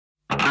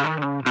Cup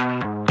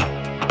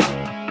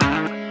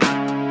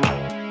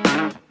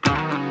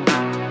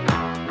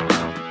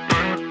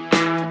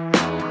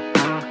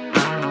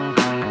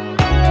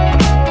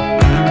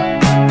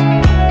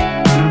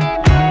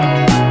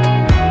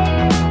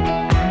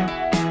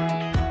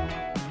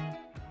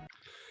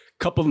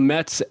of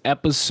Mets,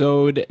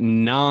 episode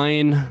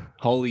 9.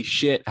 Holy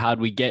shit, how'd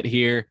we get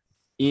here?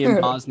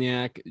 Ian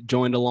Bosniak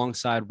joined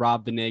alongside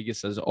Rob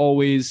Venegas as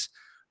always.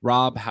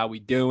 Rob, how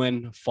we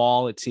doing?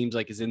 Fall, it seems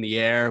like, is in the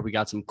air. We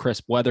got some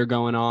crisp weather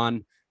going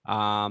on.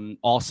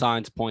 All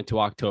signs point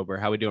to October.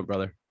 How we doing,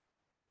 brother?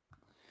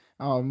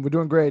 We're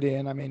doing great,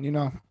 Ian. I mean,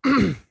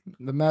 the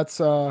Mets,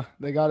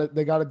 they got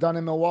it done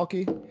in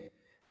Milwaukee.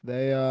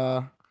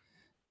 They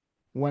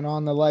went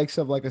on the likes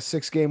of like a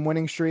 6-game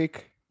winning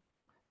streak.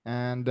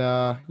 And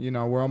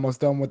we're almost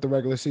done with the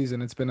regular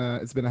season. It's been a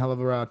hell of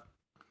a ride.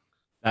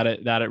 That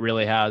it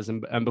really has.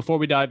 And before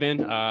we dive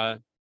in,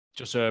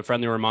 just a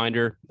friendly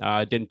reminder,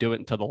 I didn't do it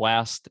until the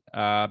last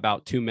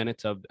about 2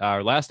 minutes of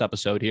our last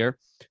episode here,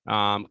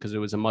 because it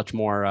was a much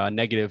more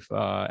negative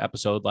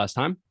episode last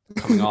time,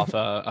 coming off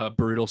a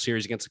brutal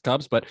series against the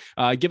Cubs. But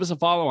give us a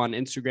follow on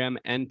Instagram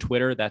and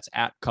Twitter. That's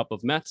at Cup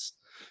of Mets.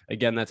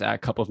 Again, that's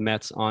at Cup of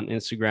Mets on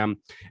Instagram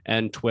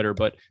and Twitter.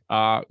 But,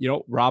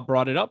 Rob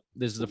brought it up.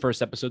 This is the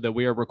first episode that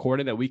we are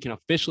recording that we can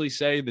officially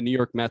say the New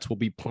York Mets will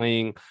be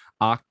playing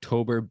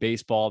October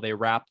baseball. They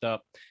wrapped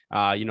up,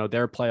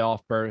 their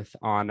playoff berth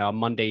on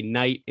Monday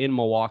night in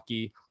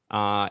Milwaukee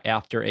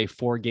after a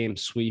 4-game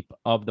sweep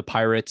of the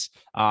Pirates.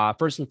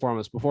 First and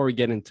foremost, before we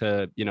get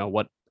into,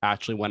 what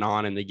actually went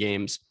on in the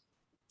games,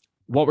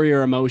 what were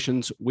your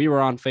emotions? We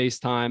were on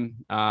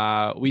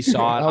FaceTime. We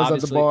saw it. I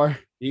was at the bar.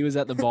 He was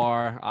at the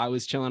bar. I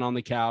was chilling on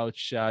the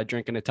couch,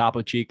 drinking a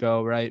Topo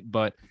Chico, right?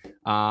 But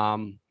how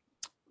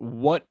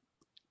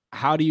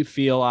do you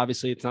feel?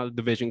 Obviously, it's not a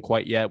division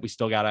quite yet. We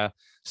still gotta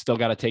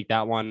take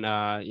that one,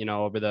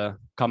 over the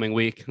coming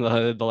week,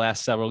 the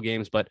last several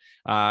games. But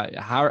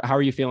how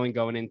are you feeling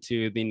going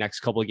into the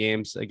next couple of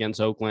games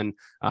against Oakland,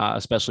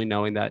 especially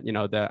knowing that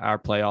that our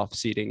playoff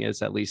seeding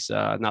is at least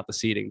not the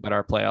seeding, but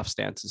our playoff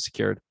stance is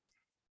secured?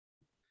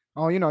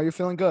 Oh, you're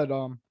feeling good.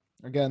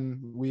 Again,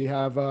 we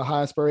have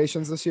high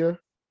aspirations this year,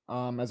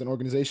 as an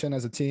organization,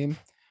 as a team,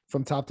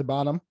 from top to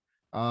bottom.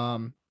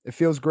 It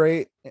feels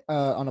great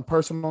on a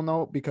personal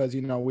note because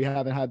we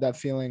haven't had that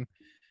feeling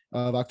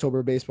of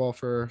October baseball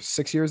for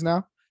 6 years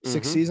now,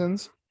 6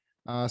 seasons,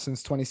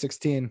 since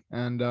 2016,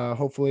 and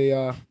hopefully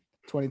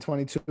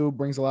 2022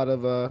 brings a lot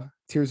of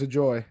tears of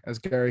joy, as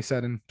Gary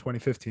said in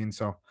 2015.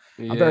 So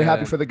I'm very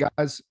happy for the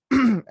guys.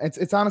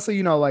 It's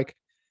honestly, like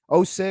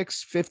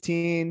 06,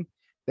 15,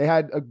 they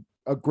had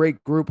a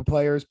great group of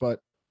players,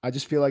 but I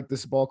just feel like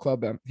this ball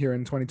club here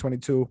in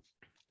 2022,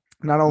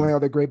 not only are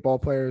they great ball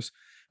players,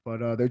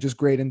 but they're just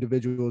great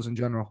individuals in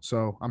general.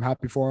 So I'm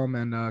happy for them,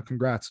 and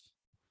congrats.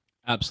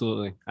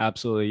 Absolutely.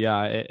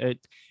 Yeah. It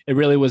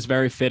really was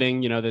very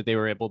fitting, that they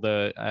were able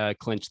to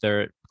clinch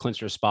their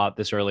spot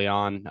this early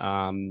on.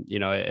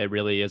 It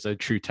really is a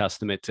true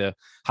testament to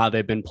how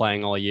they've been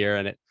playing all year.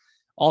 And it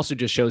also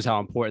just shows how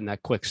important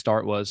that quick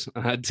start was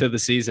to the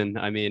season.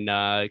 I mean,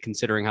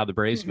 considering how the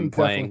Braves have been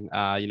playing,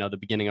 the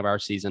beginning of our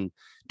season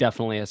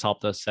definitely has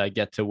helped us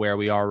get to where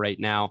we are right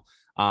now.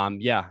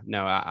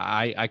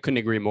 I couldn't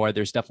agree more.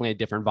 There's definitely a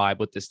different vibe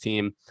with this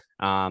team.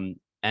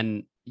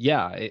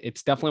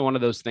 It's definitely one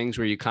of those things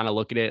where you kind of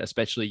look at it,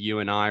 especially you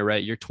and I,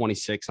 right? You're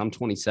 26, I'm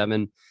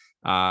 27.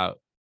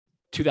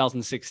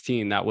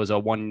 2016, that was a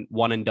one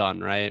and done,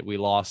 right? We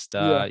lost.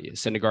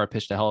 Syndergaard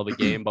pitched a hell of a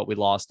game, but we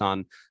lost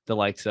on the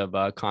likes of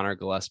Connor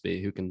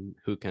Gillespie, who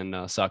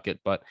can suck it.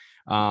 But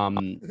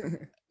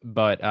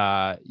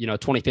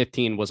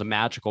 2015 was a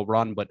magical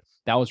run, but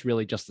that was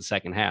really just the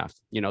second half.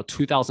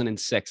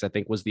 2006, I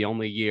think, was the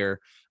only year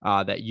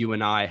that you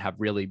and I have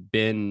really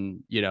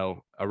been,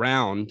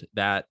 around,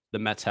 that the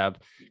Mets have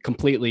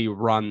completely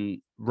run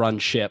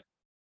ship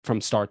from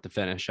start to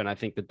finish. And I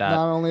think that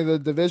not only the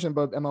division,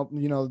 but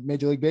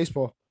Major League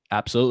Baseball.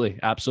 Absolutely.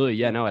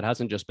 Yeah, no, it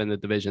hasn't just been the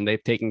division.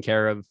 They've taken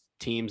care of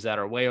teams that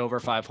are way over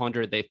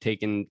 500. They've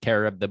taken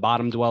care of the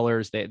bottom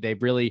dwellers. They've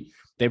really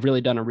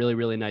done a really,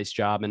 really nice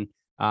job. And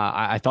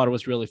I thought it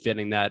was really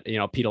fitting that,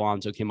 Pete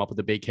Alonso came up with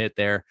a big hit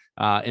there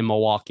in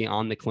Milwaukee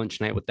on the clinch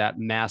night with that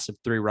massive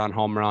 3-run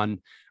home run.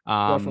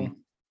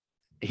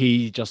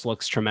 He just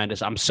looks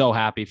tremendous. I'm so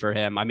happy for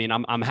him. I mean,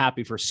 I'm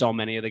happy for so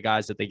many of the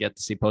guys that they get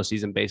to see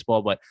postseason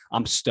baseball, but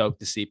I'm stoked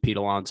to see Pete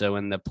Alonso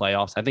in the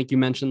playoffs. I think you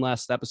mentioned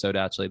last episode,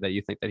 actually, that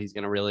you think that he's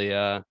going to really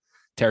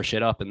tear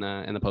shit up in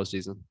the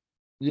postseason.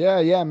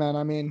 Yeah, man.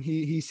 I mean,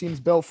 he seems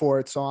built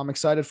for it. So I'm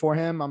excited for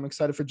him. I'm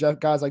excited for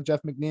guys like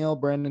Jeff McNeil,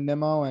 Brandon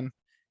Nimmo, and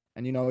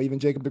even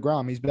Jacob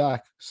deGrom. He's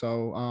back.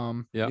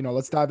 So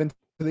let's dive into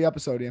the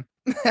episode, Ian.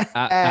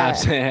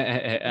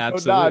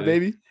 Absolutely. Die,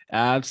 baby.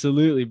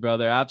 Absolutely,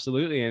 brother.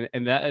 Absolutely.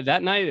 And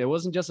that night, it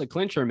wasn't just a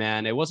clincher,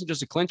 man. It wasn't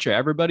just a clincher.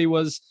 Everybody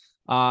was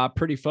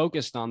pretty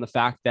focused on the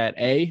fact that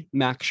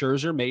Max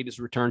Scherzer made his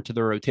return to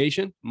the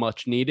rotation,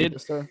 much needed.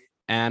 Yes, sir.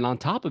 And on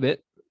top of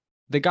it,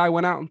 the guy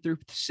went out and threw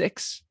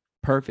 6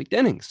 perfect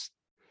innings.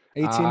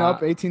 18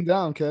 up, 18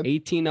 down, kid.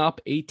 18 up,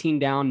 18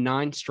 down,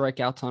 9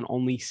 strikeouts on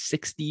only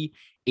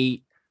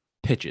 68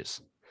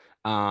 pitches.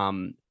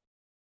 Um,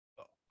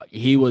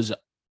 he was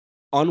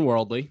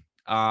unworldly.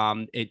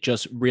 It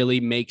just really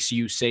makes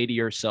you say to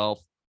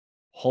yourself,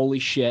 holy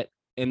shit,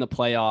 in the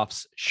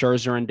playoffs,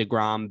 Scherzer and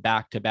DeGrom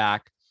back to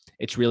back.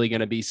 It's really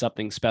going to be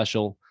something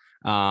special.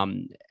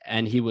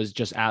 And he was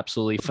just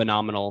absolutely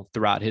phenomenal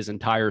throughout his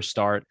entire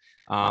start.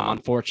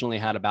 Unfortunately,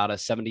 had about a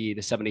 70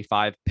 to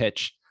 75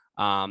 pitch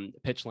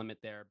limit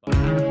there.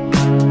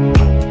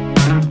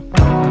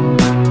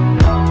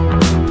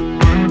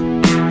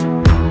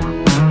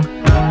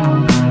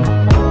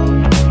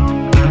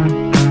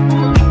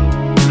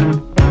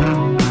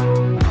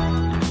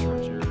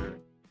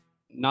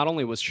 Not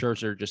only was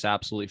Scherzer just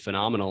absolutely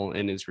phenomenal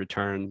in his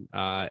return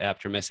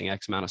after missing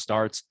X amount of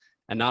starts,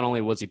 and not only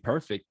was he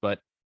perfect, but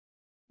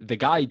the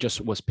guy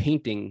just was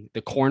painting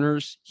the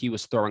corners. He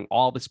was throwing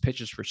all of his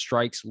pitches for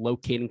strikes,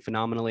 locating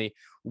phenomenally.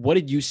 What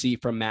did you see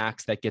from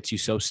Max that gets you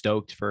so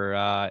stoked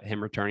for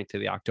him returning to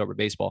the October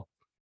baseball?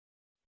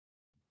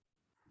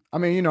 I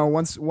mean,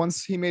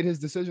 once he made his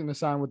decision to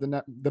sign with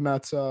the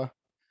Mets, that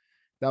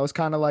was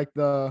kind of like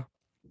the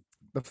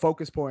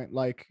focus point.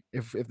 Like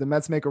if the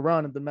Mets make a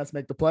run, if the Mets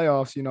make the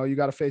playoffs, you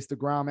got to face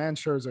DeGrom and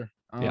Scherzer.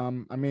 Yeah.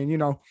 I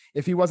mean,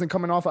 if he wasn't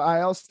coming off an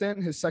IL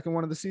stint, his second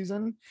one of the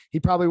season, he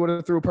probably would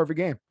have threw a perfect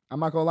game.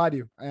 I'm not gonna lie to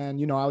you. And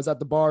I was at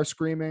the bar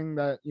screaming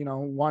that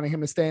wanting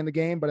him to stay in the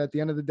game, but at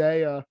the end of the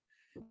day,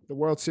 the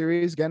World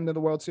Series, getting to the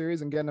World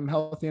Series and getting him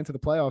healthy into the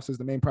playoffs is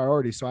the main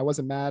priority. So I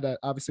wasn't mad at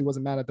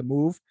the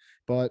move,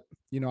 but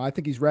I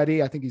think he's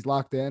ready. I think he's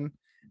locked in.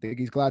 I think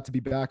he's glad to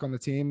be back on the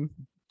team,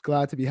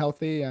 glad to be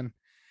healthy, and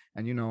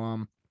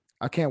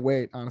I can't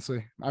wait.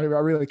 Honestly, I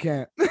really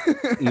can't.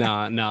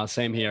 No,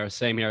 same here.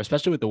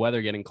 Especially with the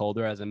weather getting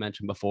colder, as I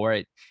mentioned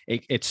before,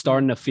 it's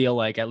starting to feel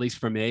like, at least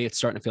for me, it's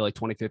starting to feel like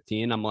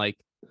 2015. I'm like,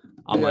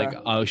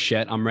 oh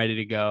shit, I'm ready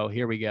to go.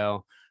 Here we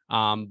go.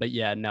 But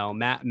yeah, no,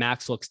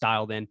 Max looks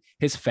dialed in.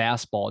 His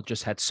fastball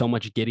just had so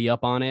much giddy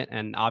up on it,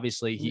 and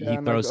obviously he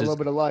throws a little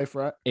bit of life,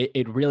 right?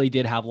 It really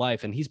did have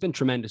life, and he's been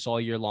tremendous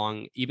all year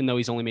long. Even though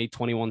he's only made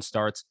 21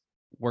 starts,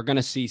 we're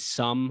gonna see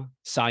some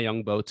Cy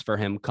Young votes for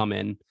him come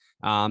in.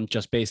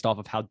 Just based off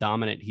of how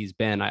dominant he's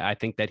been. I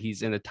think that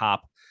he's in the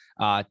top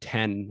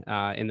 10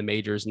 in the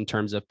majors in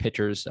terms of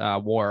pitchers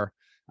WAR,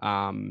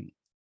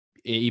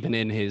 even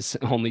in his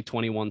only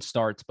 21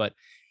 starts. But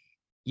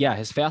yeah,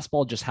 his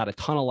fastball just had a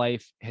ton of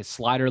life. His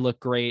slider looked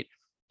great.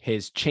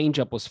 His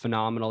changeup was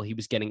phenomenal. He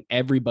was getting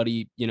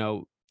everybody,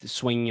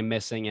 swinging and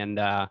missing,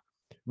 and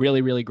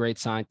really, really great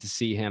sign to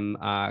see him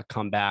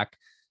come back.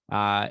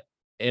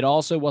 It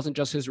also wasn't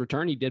just his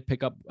return. He did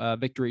pick up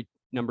victory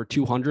number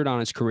 200 on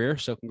his career.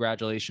 So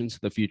congratulations to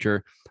the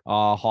future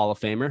Hall of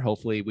Famer.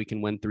 Hopefully we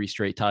can win 3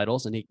 straight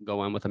titles and he can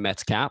go in with a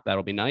Mets cap.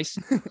 That'll be nice.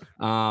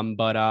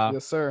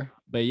 Yes, sir.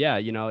 But yeah,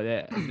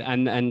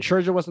 and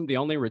Scherzer wasn't the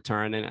only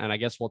return. And I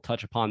guess we'll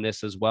touch upon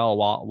this as well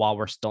while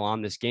we're still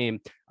on this game.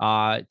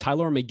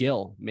 Tylor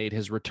Megill made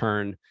his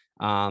return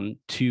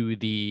to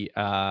the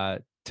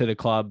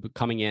club,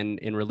 coming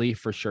in relief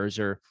for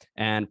Scherzer,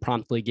 and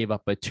promptly gave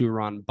up a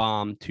 2-run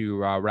bomb to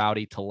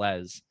Rowdy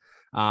Tellez.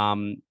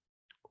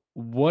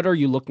 What are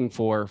you looking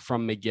for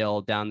from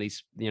Megill down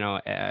these,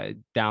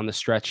 down the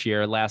stretch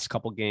here, last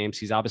couple games?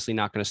 He's obviously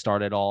not going to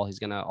start at all. He's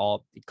going to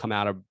all come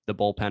out of the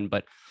bullpen.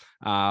 But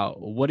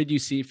what did you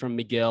see from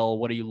Megill?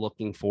 What are you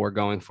looking for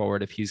going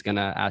forward if he's going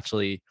to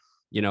actually,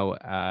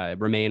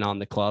 remain on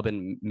the club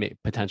and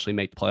potentially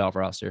make the playoff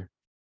roster?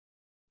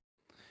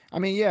 I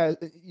mean, yeah,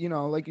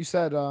 like you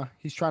said,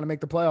 he's trying to make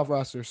the playoff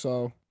roster.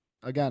 So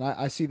again,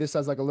 I see this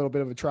as like a little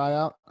bit of a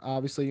tryout.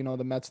 Obviously,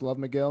 the Mets love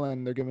Megill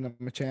and they're giving him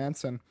a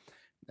chance. And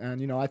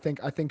I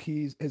think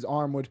his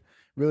arm would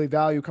really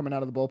value coming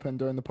out of the bullpen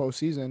during the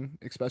postseason,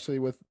 especially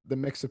with the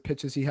mix of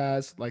pitches he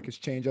has, like his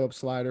changeup,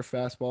 slider,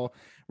 fastball,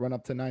 run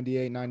up to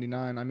 98,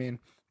 99. I mean,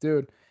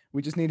 dude,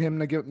 we just need him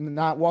to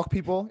not walk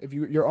people. If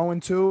you're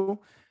 0-2,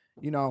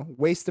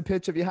 waste the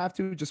pitch if you have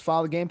to. Just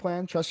follow the game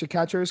plan. Trust your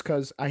catchers,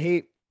 because I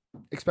hate,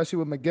 especially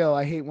with Megill,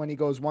 I hate when he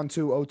goes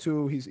 1-2,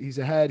 0-2. He's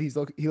ahead. He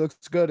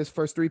looks good his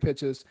first 3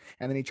 pitches,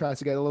 and then he tries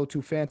to get a little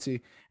too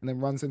fancy and then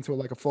runs into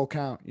like a full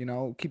count.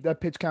 Keep that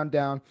pitch count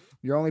down.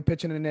 You're only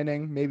pitching an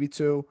inning, maybe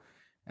 2,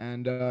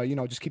 and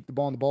just keep the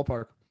ball in the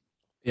ballpark.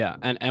 Yeah,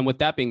 and with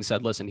that being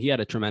said, listen, he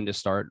had a tremendous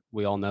start.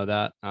 We all know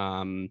that.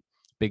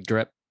 Big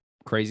drip,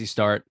 crazy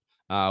start.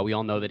 We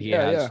all know that he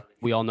has. Yeah.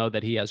 We all know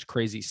that he has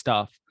crazy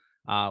stuff.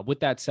 With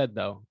that said,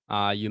 though,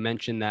 you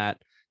mentioned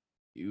that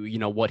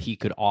what he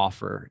could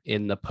offer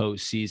in the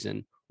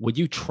postseason. Would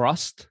you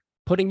trust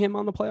putting him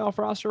on the playoff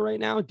roster right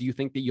now? Do you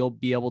think that you'll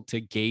be able to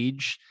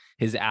gauge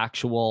his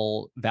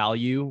actual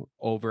value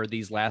over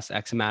these last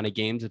X amount of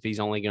games if he's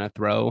only going to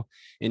throw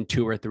in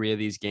 2 or 3 of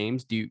these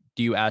games? Do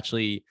you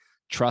actually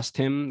trust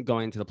him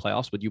going into the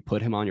playoffs? Would you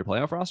put him on your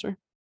playoff roster?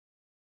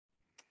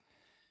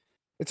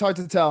 It's hard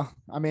to tell.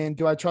 I mean,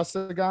 do I trust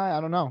the guy?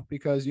 I don't know,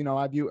 because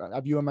I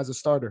view him as a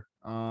starter.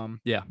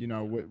 Yeah.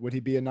 Would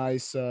he be a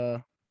nice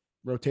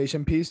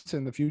rotation piece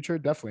in the future?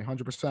 Definitely,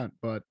 100%.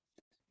 But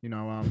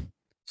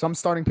some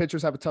starting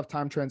pitchers have a tough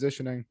time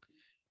transitioning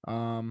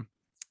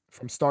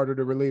from starter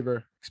to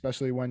reliever,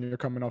 especially when you're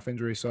coming off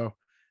injury. So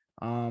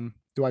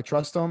do I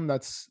trust him?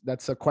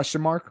 That's a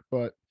question mark,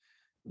 but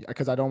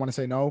because I don't want to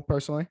say no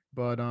personally.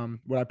 But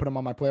would I put him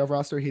on my playoff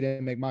roster? He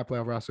didn't make my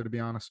playoff roster, to be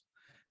honest.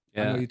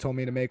 I know Yeah. you told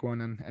me to make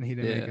one, and he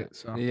didn't make Yeah. it.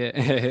 So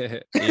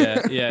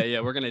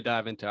Yeah. We're gonna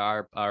dive into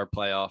our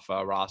playoff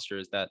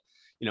rosters that,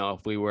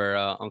 if we were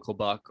Uncle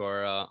Buck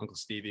or Uncle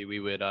Stevie, we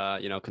would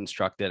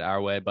construct it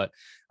our way. But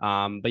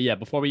yeah,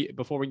 before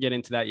we get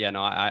into that, yeah,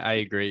 no, I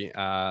agree.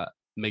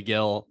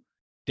 McGill,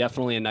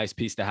 definitely a nice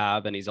piece to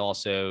have, and he's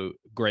also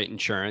great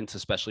insurance,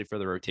 especially for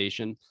the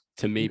rotation.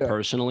 To me yeah,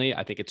 personally,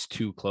 I think it's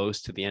too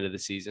close to the end of the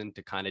season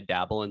to kind of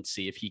dabble and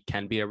see if he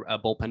can be a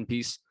bullpen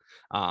piece.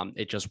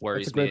 It just that's a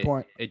worries great me.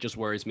 point. It just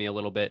worries me a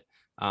little bit.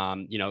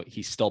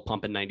 He's still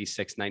pumping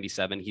 96,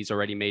 97. He's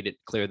already made it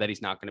clear that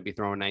he's not going to be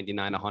throwing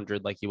 99,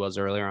 100 like he was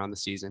earlier on the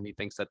season. He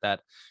thinks that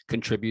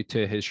contribute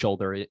to his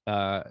shoulder,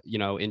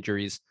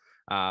 injuries.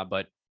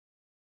 But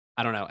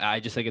I don't know. I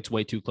just think it's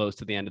way too close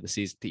to the end of the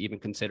season to even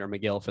consider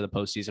McGill for the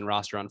postseason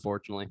roster,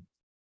 unfortunately.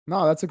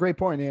 No, that's a great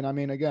point, Ian. I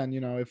mean, again,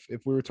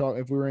 if we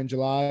were in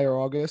July or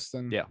August,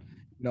 and Yeah.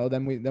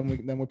 then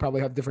we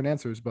probably have different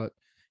answers. But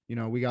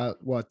we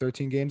got what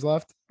 13 games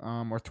left,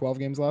 or 12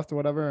 games left, or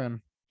whatever,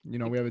 and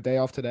we have a day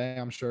off today.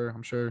 I'm sure.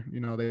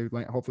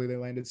 Hopefully they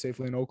landed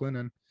safely in Oakland,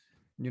 and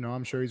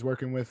I'm sure he's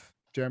working with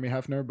Jeremy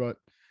Hefner. But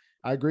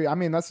I agree. I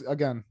mean, that's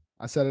again,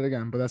 I said it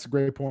again, but that's a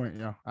great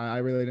point. I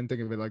really didn't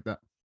think of it like that.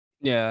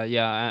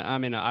 Yeah. I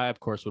mean, I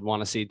of course would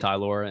want to see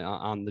Tyler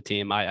on the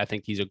team. I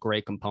think he's a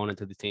great component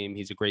to the team.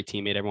 He's a great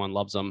teammate. Everyone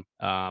loves him.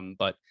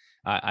 But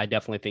I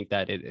definitely think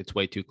that it's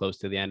way too close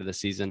to the end of the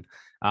season.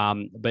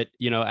 But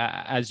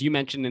as you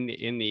mentioned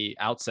in the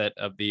outset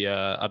of the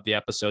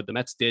episode, the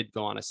Mets did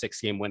go on a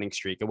 6-game winning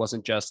streak. It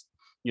wasn't just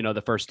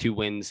the first 2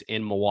 wins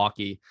in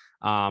Milwaukee.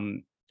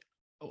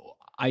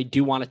 I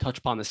do want to touch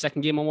upon the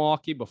second game of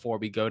Milwaukee before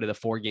we go to the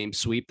 4-game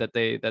sweep that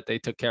they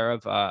took care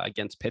of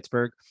against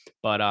Pittsburgh.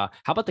 But how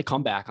about the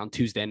comeback on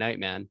Tuesday night,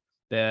 man?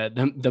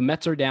 The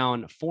Mets are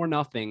down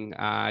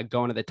 4-0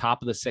 going to the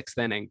top of the 6th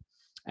inning.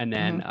 And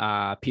then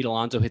Pete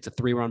Alonso hits a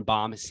 3-run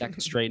bomb, his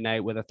second straight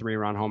night with a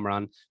 3-run home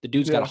run. The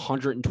dude's got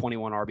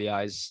 121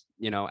 RBIs,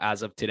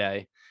 as of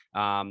today,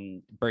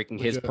 breaking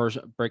his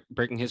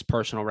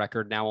personal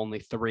record, now only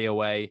 3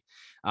 away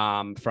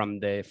from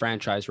the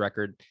franchise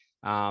record.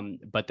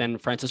 But then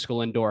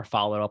Francisco Lindor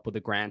followed up with a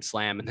grand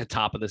slam in the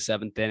top of the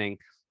 7th inning.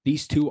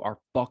 These two are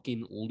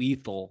fucking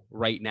lethal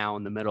right now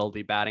in the middle of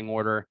the batting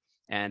order.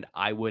 And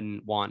I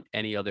wouldn't want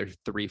any other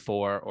 3-4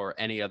 or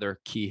any other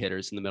key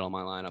hitters in the middle of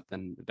my lineup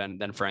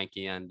than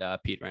Frankie and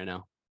Pete right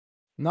now.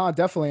 No,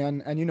 definitely.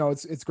 And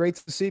it's great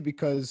to see,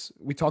 because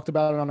we talked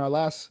about it on our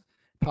last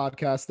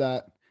podcast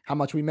that how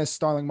much we miss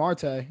Starling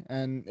Marte,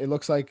 and it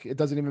looks like it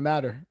doesn't even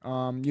matter.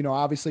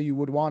 Obviously you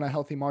would want a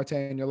healthy Marte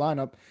in your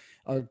lineup,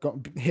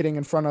 hitting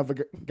in front of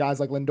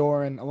guys like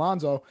Lindor and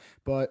Alonso,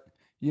 but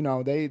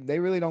they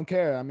really don't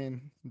care. I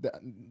mean,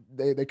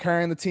 they're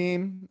carrying the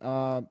team.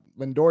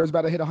 Lindor is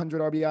about to hit 100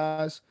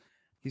 RBIs.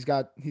 He's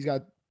got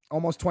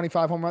almost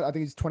 25 home runs. I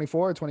think he's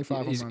 24 or 25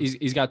 home runs.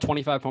 He's got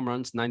 25 home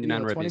runs,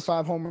 99 ribbies.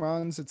 25 home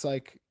runs. It's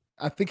like,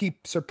 I think he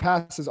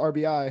surpassed his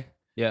RBI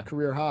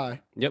career high.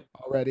 Yep.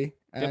 Already.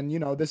 And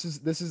this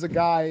is a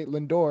guy,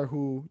 Lindor,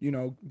 who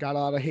got a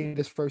lot of hate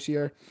his first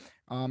year.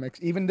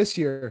 Even this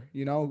year,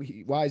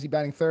 why is he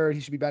batting third?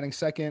 He should be batting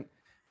second.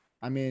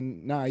 I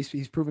mean,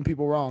 he's proving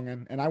people wrong.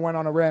 And I went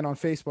on a rant on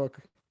Facebook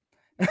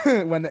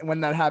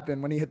when that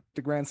happened, when he hit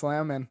the grand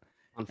slam. And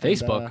on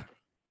Facebook.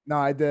 No,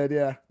 I did.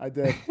 Yeah, I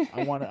did.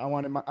 I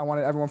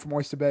wanted everyone from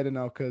Oyster Bay to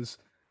know, because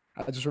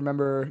I just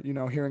remember,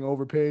 hearing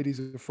overpaid. He's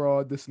a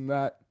fraud, this and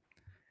that.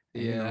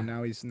 And,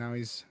 now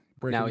he's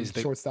breaking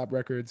shortstop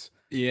records.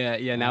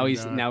 Yeah. Now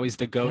he's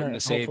the GOAT and the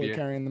savior,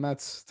 carrying the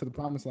Mets to the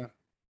promised land.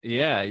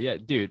 Yeah,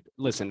 dude.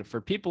 Listen,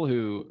 for people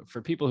who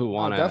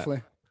want to,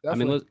 definitely. I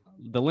mean,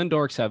 the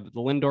Lindorks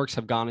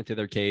have gone into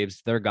their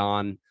caves. They're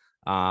gone.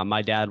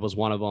 My dad was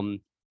one of them.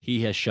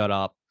 He has shut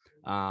up.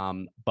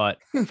 But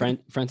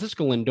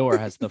Francisco Lindor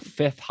has the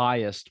 5th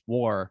highest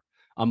WAR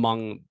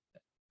among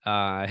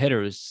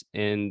hitters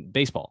in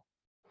baseball.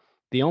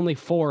 The only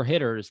 4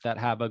 hitters that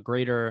have a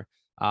greater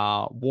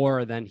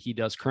WAR than he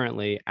does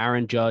currently: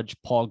 Aaron Judge,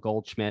 Paul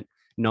Goldschmidt,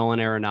 Nolan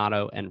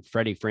Arenado, and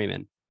Freddie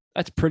Freeman.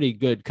 That's pretty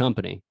good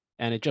company,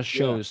 and it just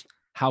shows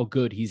how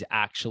good he's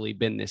actually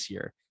been this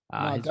year.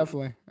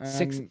 Definitely.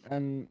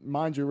 And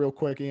mind you, real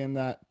quick, Ian,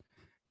 that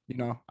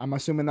I'm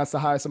assuming that's the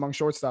highest among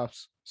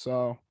shortstops.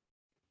 So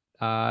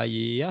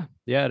yeah,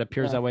 it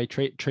appears that way.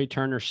 Trey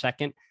Turner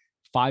second,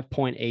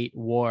 5.8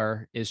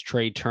 WAR is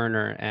Trey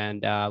Turner,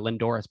 and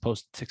Lindor has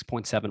posted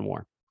 6.7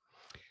 WAR.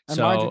 And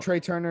mind you, Trey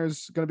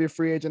Turner's going to be a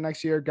free agent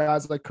next year.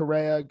 Guys like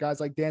Correa, guys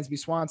like Dansby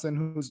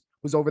Swanson,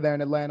 who's over there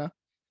in Atlanta.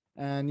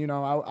 And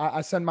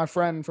I send my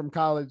friend from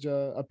college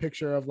a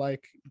picture of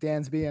like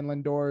Dansby and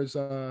Lindor's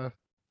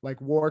like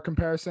WAR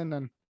comparison,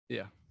 and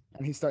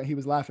and he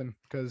was laughing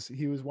because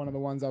he was one of the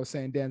ones I was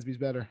saying Dansby's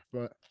better,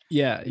 but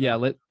Yeah, you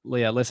know,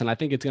 listen, I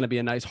think it's going to be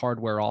a nice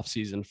hardware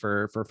offseason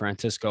for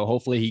Francisco.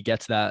 Hopefully he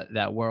gets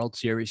that World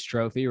Series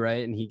trophy,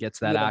 right? And he gets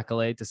that yeah,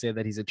 accolade to say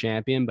that he's a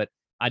champion. But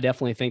I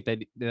definitely think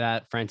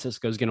that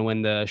Francisco is going to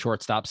win the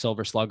shortstop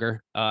Silver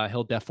Slugger.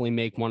 He'll definitely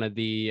make one of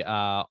the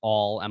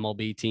all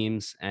MLB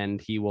teams,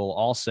 and he will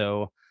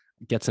also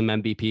get some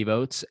MVP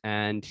votes,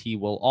 and he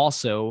will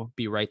also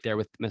be right there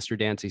with Mr.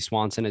 Dansby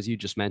Swanson, as you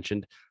just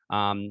mentioned.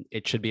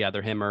 It should be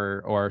either him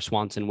or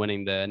Swanson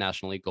winning the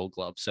National League Gold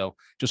Glove. So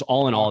just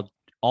all in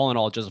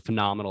all, just a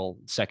phenomenal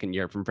second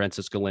year from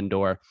Francisco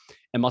Lindor.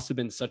 It must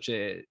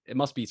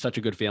be such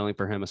a good feeling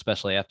for him,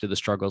 especially after the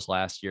struggles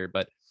last year.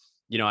 But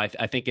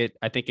I think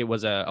it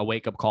was a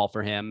wake up call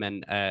for him,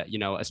 and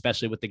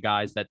especially with the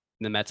guys that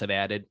the Mets have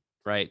added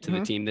right to the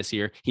team this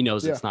year. He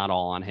knows yeah. it's not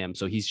all on him,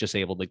 so he's just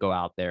able to go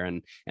out there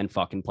and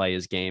fucking play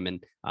his game,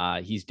 and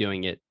he's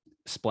doing it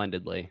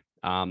splendidly.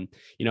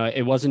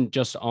 It wasn't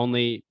just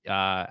only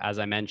as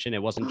I mentioned,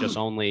 it wasn't just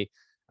only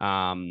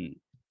Max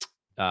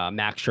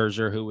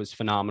Scherzer, who was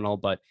phenomenal,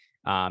 but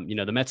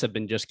the Mets have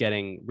been just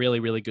getting really,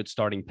 really good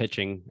starting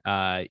pitching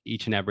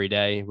each and every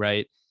day,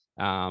 right?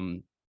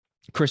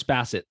 Chris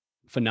Bassett,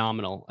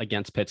 phenomenal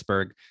against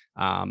Pittsburgh.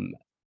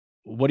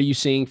 What are you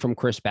seeing from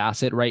Chris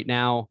Bassett right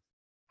now?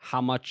 How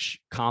much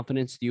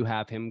confidence do you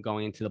have him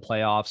going into the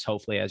playoffs,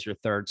 hopefully as your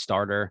third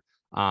starter?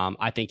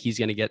 I think he's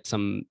going to get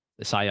some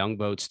Cy Young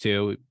votes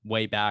too,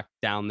 way back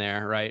down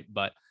there, right?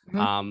 But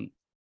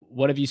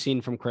what have you seen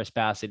from Chris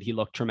Bassett? He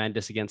looked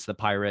tremendous against the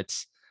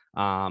Pirates.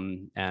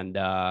 And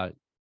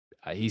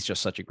he's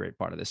just such a great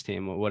part of this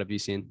team. What have you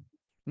seen?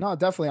 No,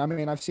 definitely. I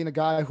mean, I've seen a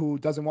guy who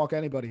doesn't walk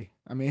anybody.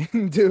 I mean,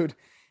 dude,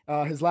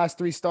 his last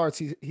 3 starts,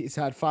 he's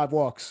had 5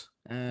 walks,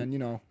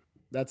 and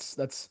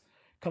that's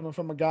coming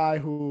from a guy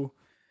who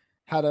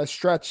had a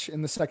stretch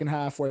in the second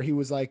half where he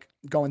was like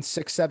going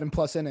 6,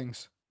 7+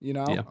 innings.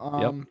 Yeah.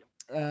 Yep.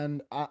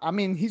 And I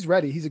mean, he's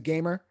ready. He's a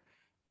gamer.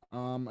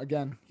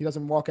 Again, he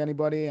doesn't walk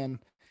anybody, and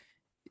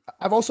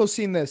I've also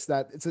seen this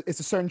that it's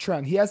a certain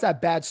trend. He has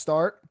that bad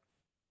start,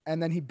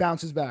 and then he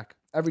bounces back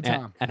every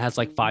time, and has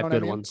like 5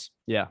 good ones.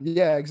 Yeah.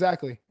 Yeah,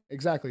 exactly.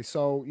 Exactly.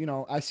 So,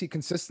 I see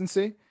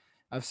consistency.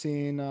 I've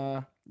seen,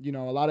 a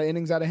lot of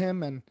innings out of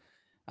him. And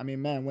I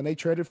mean, man, when they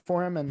traded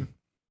for him, and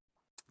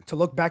to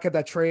look back at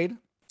that trade,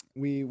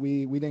 we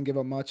didn't give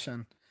up much,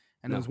 and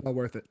No. it was well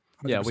worth it.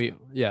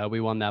 100%. We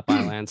won that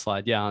by a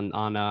landslide. Yeah.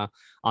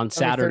 On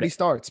Saturday. 30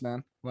 starts,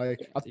 man. Like,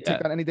 I'll take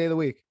that any day of the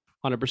week.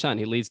 100%.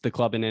 He leads the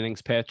club in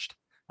innings pitched.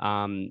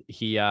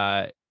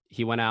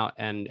 He went out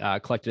and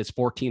collected his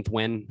 14th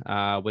win,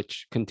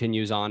 which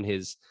continues on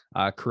his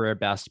career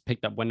best.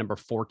 Picked up win number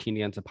 14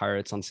 against the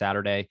Pirates on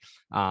Saturday.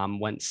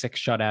 Went 6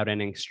 shutout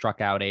innings, struck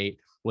out 8.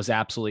 Was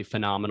absolutely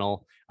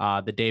phenomenal.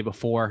 The day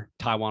before,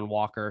 Taijuan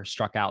Walker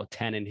struck out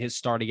 10 in his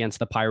start against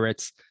the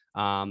Pirates.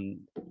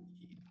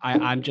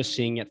 I'm just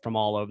seeing it from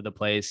all over the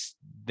place.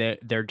 They're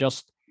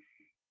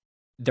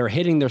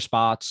hitting their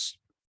spots.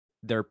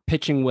 They're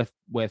pitching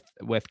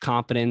with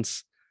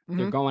confidence.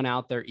 They're going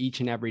out there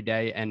each and every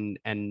day and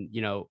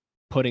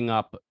putting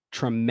up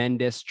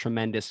tremendous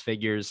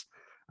figures.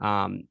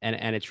 And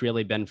it's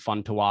really been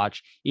fun to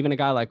watch. Even a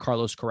guy like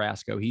Carlos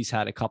Carrasco, he's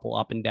had a couple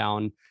up and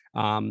down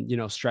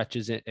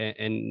stretches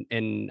in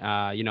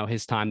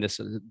his time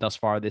thus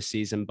far this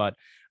season. But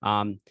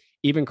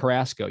even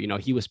Carrasco,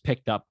 he was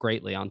picked up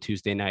greatly on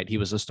Tuesday night. He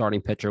was a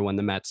starting pitcher when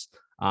the Mets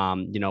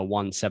won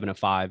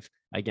 7-5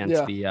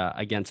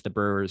 against the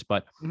Brewers.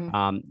 But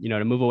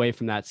to move away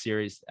from that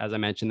series, as I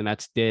mentioned, the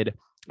Mets did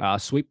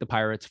sweep the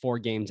Pirates 4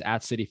 games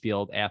at Citi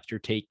Field after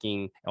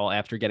getting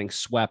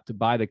swept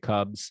by the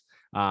Cubs,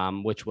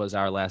 which was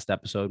our last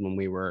episode when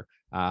we were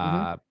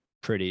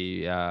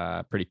pretty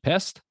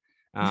pissed.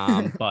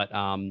 But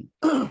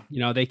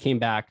they came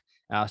back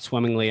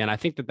swimmingly, and I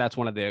think that's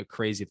one of the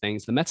crazy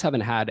things. The Mets haven't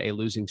had a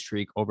losing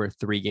streak over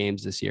 3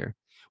 games this year.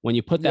 When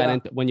you put that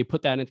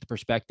into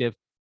perspective,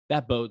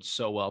 that bodes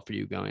so well for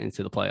you going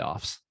into the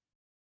playoffs.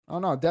 Oh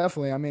no,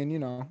 definitely. I mean,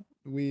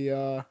 we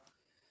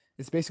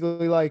it's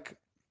basically like,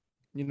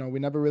 we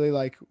never really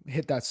like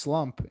hit that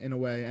slump in a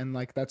way, and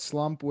like that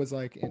slump was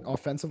like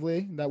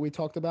offensively that we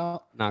talked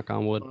about. Knock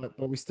on wood.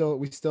 But we still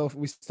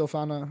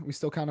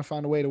kind of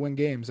found a way to win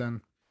games, and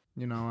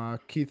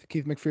Keith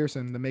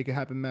McPherson, the Make It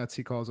Happen Mets,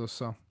 he calls us.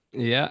 So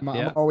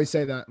I'm always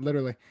say that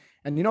literally.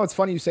 And it's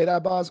funny you say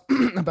that, Boz,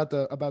 about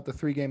the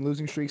 3-game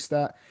losing streak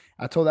stat.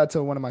 I told that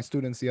to one of my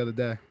students the other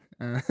day,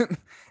 and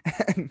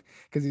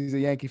because he's a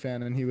Yankee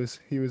fan, and he was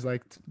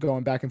like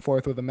going back and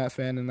forth with a Met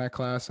fan in that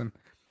class, and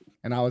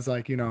I was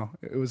like,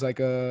 it was like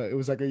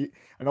an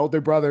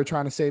older brother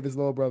trying to save his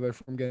little brother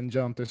from getting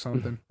jumped or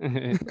something.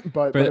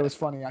 but it was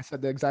funny. I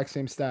said the exact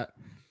same stat.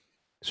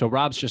 So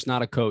Rob's just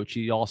not a coach.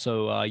 He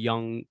also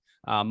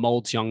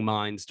molds young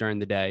minds during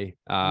the day.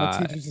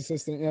 I'm a teacher's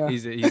assistant. Yeah,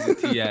 he's a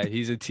TA.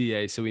 He's a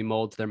TA, so he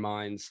molds their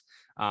minds.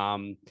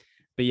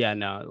 But yeah,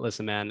 no,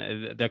 listen,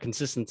 man, the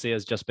consistency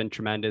has just been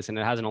tremendous, and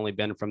it hasn't only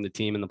been from the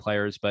team and the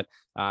players, but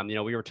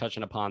we were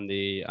touching upon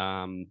the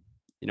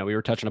we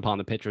were touching upon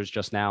the pitchers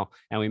just now,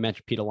 and we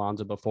mentioned Pete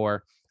Alonso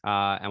before.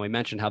 And we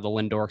mentioned how the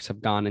Lindors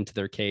have gone into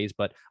their Ks,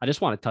 but I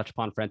just want to touch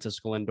upon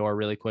Francisco Lindor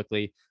really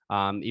quickly.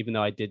 Even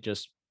though I did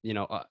just,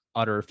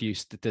 utter a few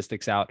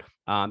statistics out,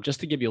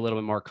 just to give you a little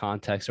bit more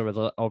context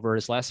over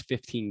his last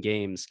 15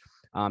 games.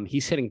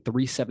 He's hitting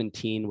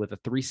 317 with a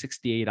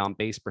 368 on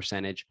base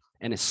percentage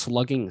and is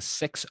slugging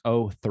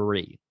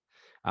 603.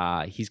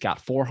 He's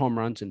got 4 home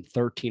runs and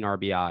 13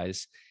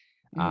 RBIs.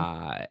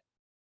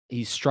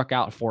 He's struck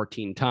out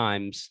 14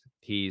 times.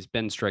 He's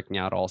been striking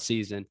out all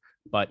season,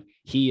 but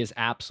he is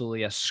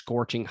absolutely as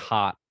scorching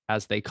hot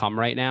as they come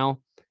right now.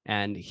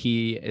 And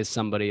he is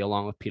somebody,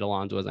 along with Pete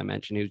Alonso, as I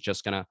mentioned, who's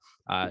just going to,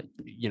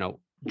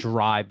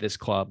 drive this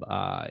club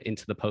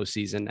into the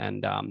postseason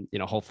and,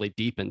 hopefully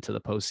deep into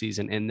the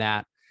postseason in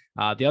that.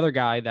 The other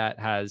guy that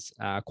has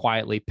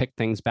quietly picked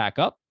things back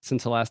up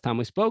since the last time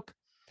we spoke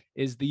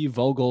is the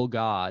Vogel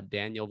god,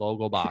 Daniel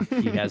Vogelbach.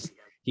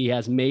 He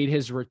has made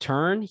his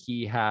return.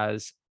 He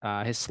has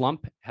his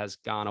slump has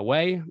gone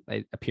away.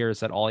 It appears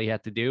that all he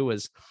had to do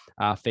was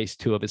face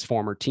 2 of his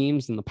former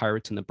teams in the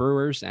Pirates and the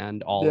Brewers,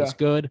 and all is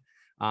good.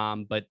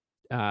 But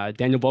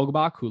Daniel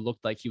Vogelbach, who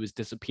looked like he was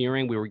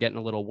disappearing, we were getting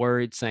a little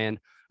worried, saying,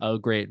 "Oh,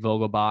 great,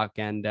 Vogelbach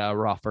and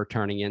Ruff are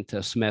turning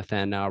into Smith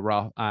and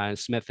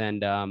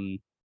JD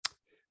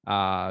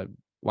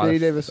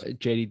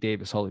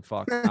Davis. Holy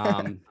fuck."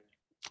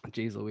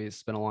 Geez Louise,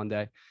 it's been a long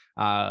day.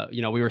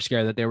 We were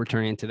scared that they were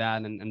turning into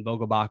that, and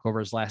Vogelbach over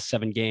his last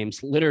 7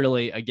 games,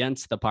 literally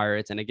against the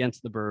Pirates and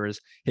against the Brewers,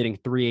 hitting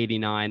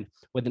 389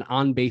 with an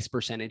on-base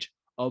percentage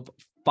of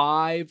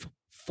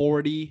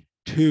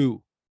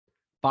 542.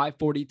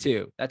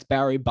 542. That's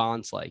Barry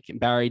Bonds like, and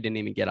Barry didn't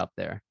even get up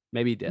there.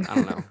 Maybe he did. I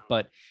don't know.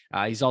 But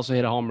he's also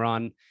hit a home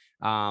run.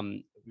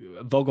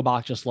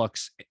 Vogelbach just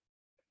looks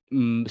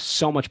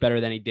so much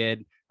better than he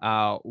did.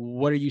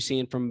 What are you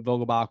seeing from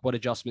Vogelbach? What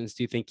adjustments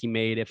do you think he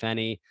made, if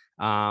any?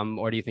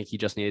 Or do you think he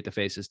just needed to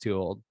face his 2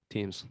 old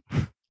teams?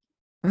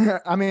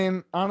 I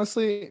mean,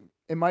 honestly,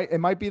 it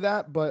might be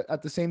that, but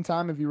at the same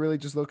time, if you really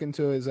just look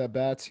into his at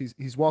bats,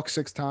 he's walked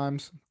 6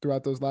 times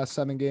throughout those last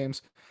 7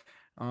 games.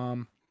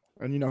 And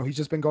he's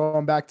just been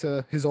going back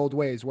to his old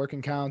ways,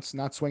 working counts,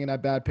 not swinging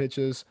at bad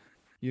pitches,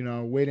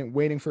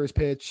 waiting for his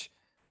pitch,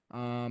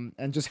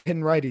 and just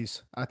hitting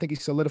righties. I think he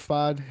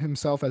solidified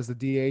himself as the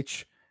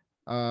DH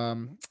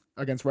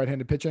against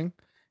right-handed pitching.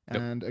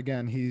 And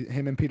again,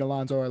 him and Pete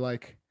Alonso are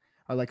like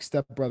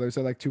stepbrothers.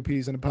 They're like 2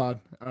 peas in a pod.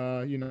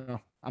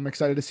 I'm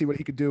excited to see what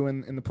he could do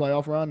in the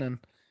playoff run,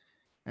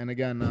 and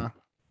again,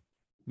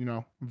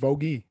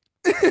 Vogie.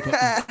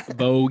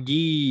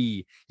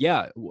 Bogey.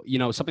 Yeah.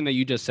 Something that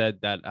you just said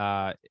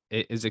that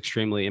is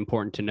extremely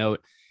important to note.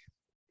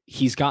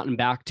 He's gotten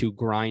back to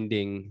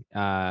grinding,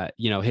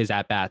 his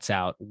at-bats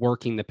out,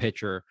 working the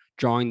pitcher,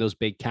 drawing those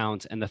big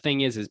counts. And the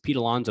thing is Pete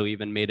Alonso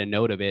even made a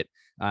note of it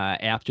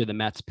after the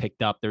Mets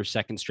picked up their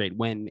 2nd straight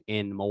win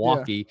in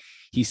Milwaukee. Yeah.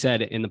 He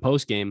said in the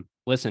postgame,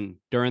 listen,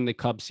 during the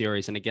Cubs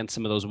series and against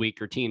some of those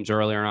weaker teams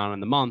earlier on in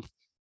the month,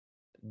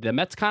 the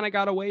Mets kind of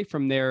got away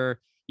from their,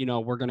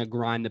 we're going to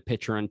grind the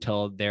pitcher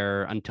until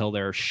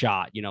they're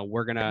shot.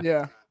 We're going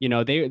to,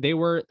 they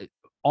were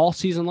all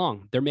season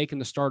long. They're making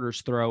the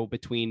starters throw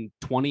between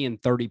 20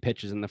 and 30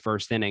 pitches in the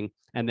first inning.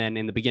 And then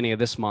in the beginning of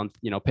this month,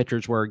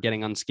 pitchers were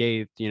getting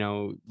unscathed,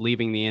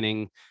 leaving the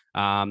inning,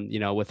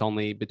 with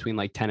only between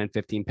like 10 and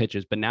 15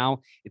 pitches. But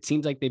now it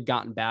seems like they've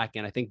gotten back.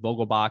 And I think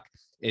Vogelbach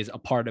is a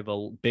part of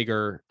a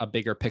bigger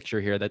picture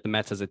here, that the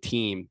Mets as a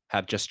team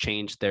have just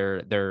changed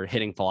their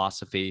hitting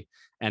philosophy,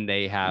 and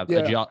they have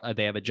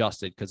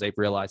adjusted because they've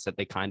realized that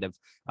they kind of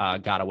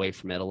got away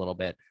from it a little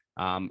bit.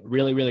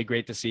 Really, really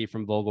great to see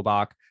from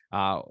Vogelbach.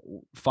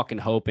 Fucking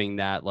hoping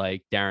that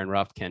like Darren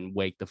Ruff can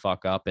wake the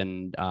fuck up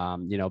and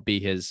be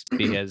his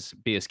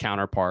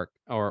counterpart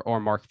or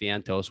Mark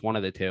Vientos, one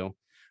of the 2.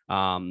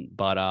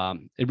 But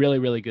it really,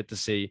 really good to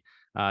see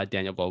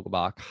Daniel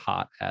Vogelbach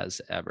hot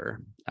as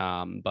ever.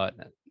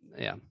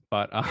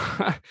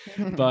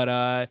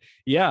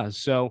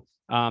 So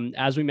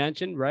as we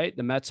mentioned, right,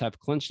 the Mets have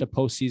clinched a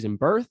postseason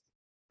berth.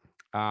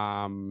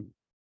 And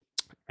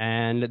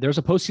there's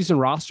a postseason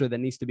roster that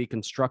needs to be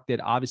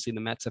constructed. Obviously,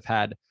 the Mets have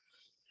had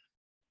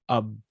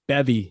a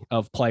bevy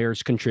of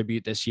players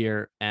contribute this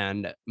year,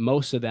 and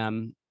most of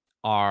them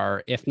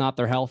are, if not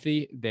they're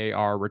healthy, they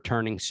are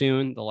returning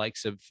soon. The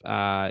likes of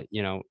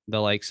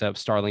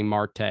Starling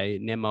Marte.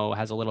 Nimmo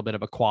has a little bit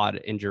of a quad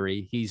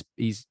injury. He's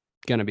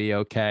going to be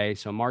okay.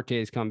 So Marte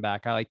is coming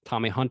back. I like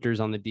Tommy Hunter's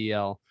on the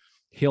DL.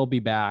 He'll be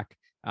back.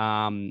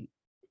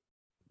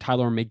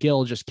 Tyler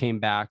McGill just came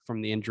back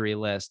from the injury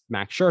list.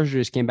 Max Scherzer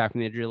just came back from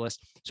the injury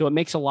list. So it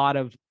makes a lot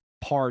of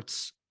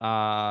parts,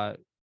 there's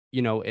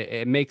a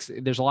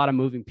lot of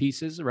moving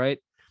pieces, right?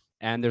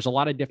 And there's a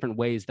lot of different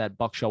ways that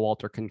Buck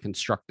Showalter can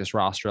construct this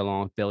roster,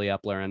 along with Billy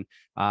Epler and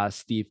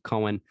Steve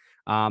Cohen.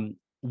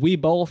 We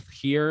both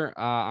here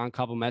on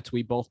Couple Mets,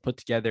 we both put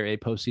together a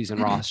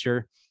postseason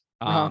roster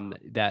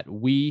that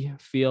we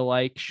feel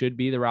like should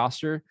be the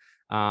roster.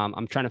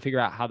 I'm trying to figure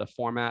out how the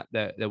format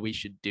that we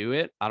should do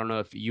it. I don't know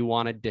if you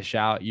want to dish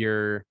out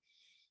your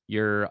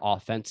your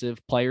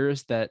offensive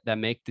players that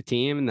make the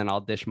team, and then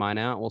I'll dish mine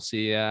out. We'll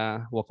see.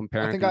 We'll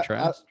compare I and think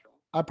contrast.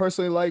 I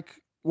personally like.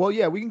 Well,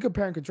 yeah, we can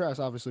compare and contrast,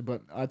 obviously,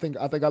 but I think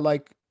I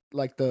like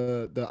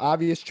the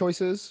obvious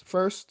choices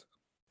first,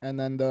 and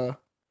then the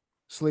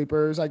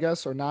sleepers, I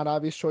guess, or not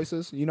obvious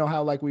choices. You know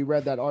how like we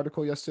read that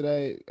article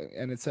yesterday,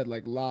 and it said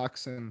like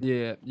locks, Yeah, and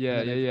yeah, then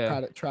yeah, they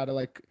yeah, try to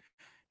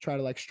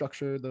like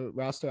structure the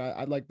roster.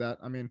 I like that.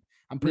 I mean,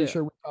 I'm pretty yeah,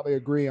 sure we probably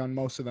agree on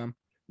most of them.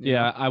 You know.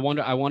 yeah.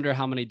 I wonder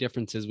how many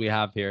differences we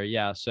have here.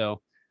 Yeah.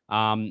 So,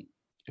 um,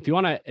 if you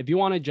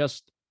wanna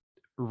just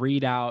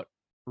read out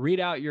read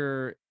out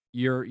your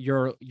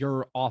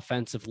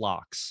offensive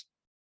locks.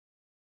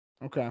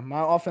 Okay,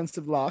 my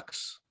offensive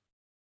locks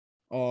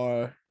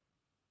are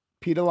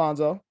Pete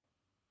Alonso,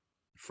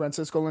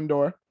 Francisco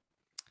Lindor,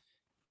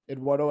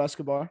 Eduardo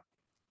Escobar,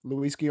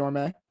 Luis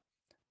Guillorme,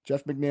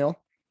 Jeff McNeil,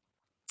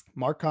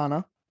 Mark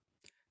Canha,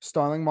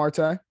 Starling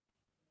Marte,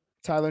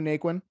 Tyler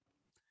Naquin,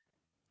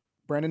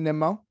 Brandon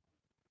Nimmo,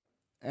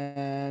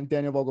 and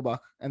Daniel Vogelbach.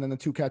 And then the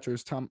two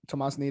catchers,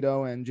 Tomas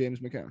Nido and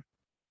James McCann.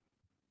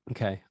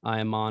 Okay, I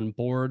am on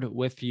board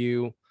with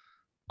you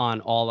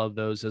on all of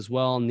those as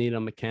well. Nita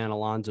McCann,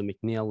 Alonzo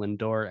McNeil,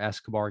 Lindor,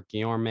 Escobar,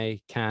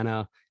 Guillorme,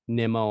 Canha,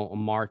 Nimmo,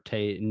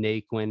 Marte,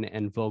 Naquin,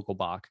 and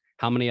Vogelbach.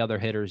 How many other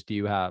hitters do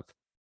you have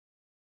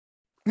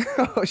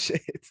Oh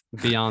shit.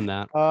 beyond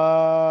that?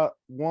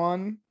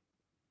 One,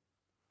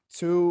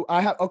 two.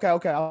 I have okay.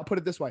 I'll put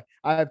it this way.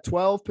 I have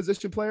 12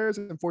 position players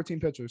and 14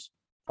 pitchers.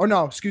 Or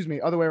no, excuse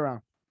me, other way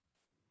around.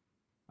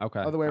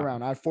 Okay. Other way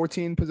around. I have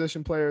 14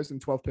 position players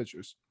and 12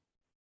 pitchers.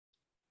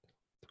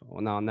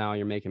 Well, now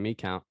you're making me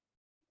count.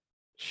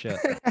 Shit.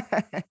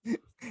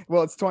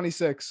 Well, it's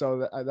 26,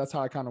 so that's how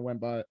I kind of went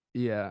by it.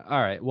 Yeah. All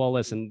right. Well,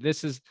 listen,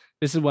 this is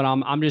what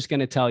I'm just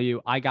gonna tell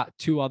you. I got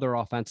two other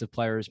offensive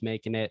players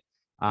making it.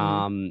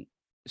 Mhm.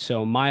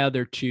 So my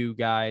other two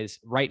guys,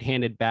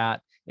 right-handed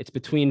bat, it's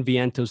between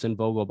Vientos and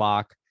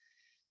Vogelbach.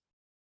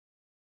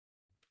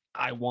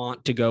 I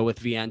want to go with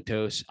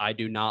Vientos. I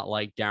do not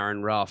like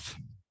Darren Ruff.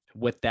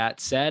 With that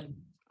said,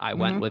 I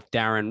went Mhm. with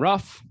Darren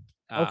Ruff.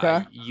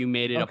 Okay. You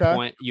made it a Okay.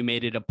 point. You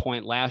made it a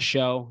point last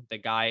show. The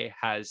guy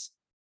has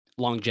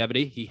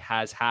longevity. He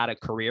has had a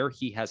career.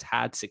 He has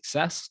had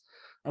success.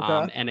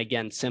 Okay. And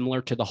again,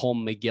 similar to the whole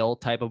McGill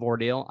type of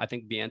ordeal, I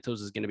think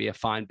Vientos is going to be a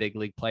fine big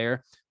league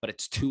player, but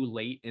it's too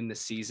late in the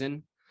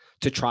season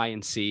to try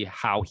and see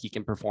how he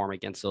can perform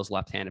against those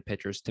left-handed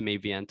pitchers. To me,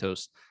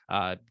 Vientos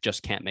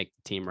just can't make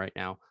the team right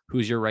now.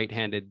 Who's your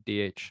right-handed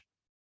DH?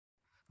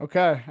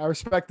 Okay. I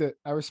respect it.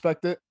 I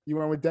respect it. You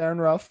went with Darren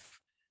Ruff.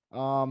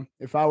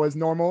 If I was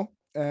normal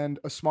and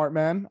a smart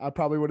man, I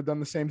probably would have done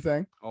the same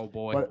thing. Oh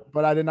boy.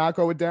 But I did not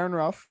go with Darren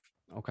Ruff,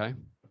 Okay.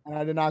 and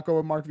I did not go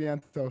with Mark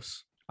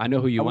Vientos. I know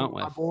who I you went went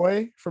with my with.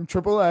 boy from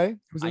AAA,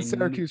 who's in I kn-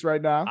 Syracuse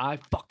right now, I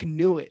fucking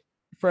knew it.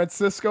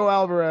 Francisco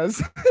Alvarez.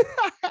 He's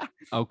on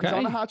a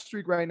Okay. hot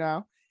streak right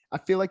now. I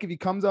feel like if he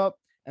comes up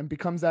and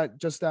becomes that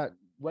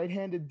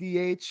right-handed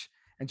DH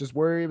and just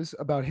worries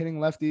about hitting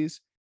lefties,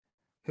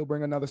 he'll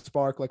bring another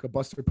spark like a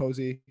Buster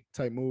Posey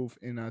type move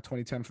in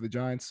 2010 for the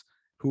Giants.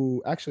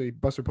 Who actually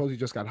Buster Posey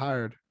just got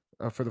hired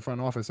for the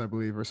front office, I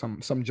believe, or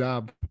some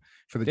job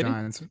for the Did he?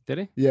 Giants. Did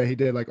he? Yeah, he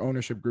did like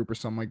ownership group or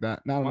something like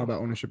that. Now, I don't know Wow.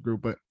 about ownership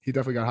group, but he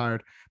definitely got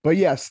hired. But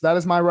yes, that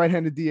is my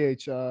right-handed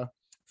DH,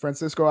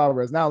 Francisco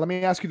Alvarez. Now, let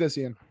me ask you this,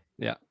 Ian.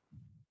 Yeah.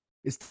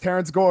 Is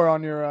Terrence Gore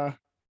on your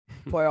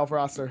playoff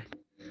roster?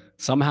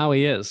 Somehow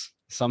he is.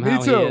 Me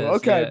Somehow too. he is.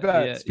 Okay, Yeah.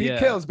 bet. Yeah. Speed Yeah.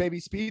 kills, baby.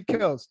 Speed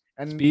kills.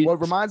 And Speed.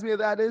 what reminds me of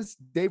that is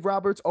Dave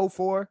Roberts,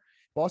 04,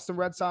 Boston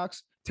Red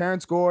Sox,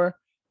 Terrence Gore,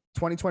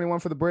 2021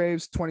 for the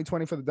Braves,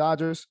 2020 for the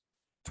Dodgers,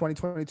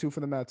 2022 for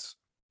the Mets.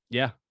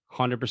 Yeah.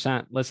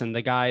 100%. Listen,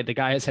 the guy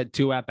has had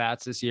two at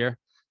bats this year,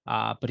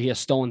 but he has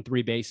stolen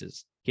three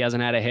bases. He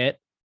hasn't had a hit.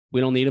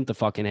 We don't need him to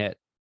fucking hit.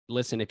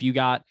 Listen, if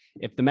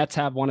the Mets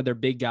have one of their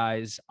big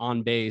guys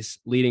on base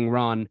leading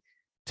run,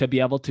 to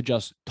be able to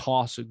just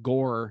toss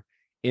Gore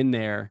in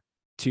there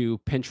to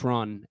pinch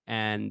run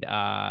and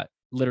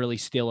literally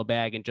steal a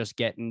bag and just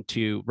get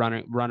into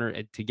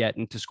runner to get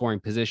into scoring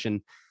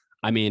position.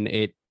 I mean,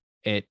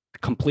 it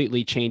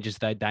completely changes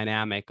the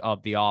dynamic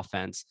of the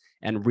offense,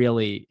 and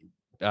really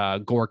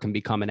Gore can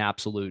become an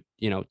absolute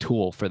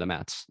tool for the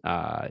Mets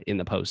in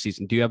the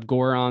postseason. Do you have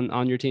Gore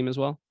on your team as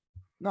well?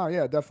 No,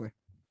 yeah, definitely.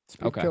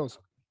 Speed Okay. kills.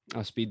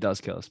 Oh, speed does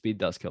kill. Speed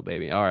does kill,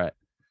 baby. All right.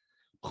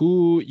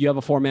 Who you have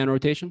a 4-man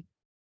rotation?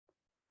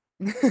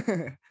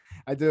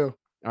 I do.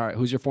 All right.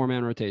 Who's your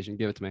 4-man rotation?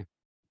 Give it to me.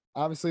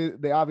 Obviously,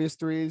 the obvious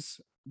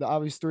threes. The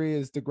obvious three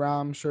is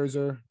DeGrom,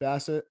 Scherzer,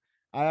 Bassett.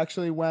 I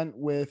actually went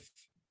with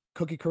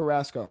Cookie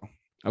Carrasco.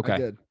 I Okay.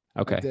 did.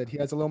 I Okay. did. He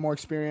has a little more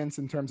experience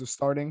in terms of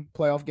starting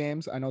playoff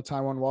games. I know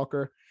Taijuan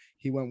Walker.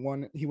 He went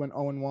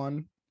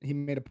 0-1. He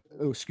made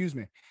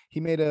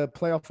a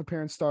playoff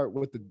appearance start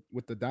with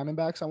the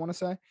Diamondbacks, I want to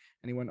say, and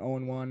he went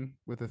 0-1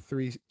 with a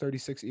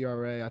 3.36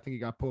 ERA. I think he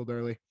got pulled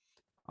early.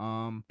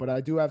 But I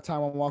do have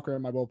Taijuan Walker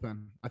in my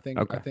bullpen. I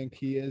Okay. think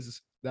he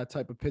is that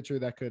type of pitcher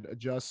that could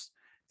adjust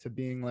to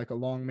being like a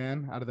long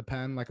man out of the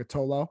pen, like a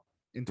Tolo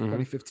in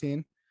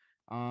 2015.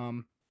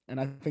 and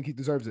I think he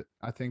deserves it.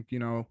 I think,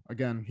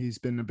 again, he's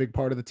been a big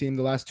part of the team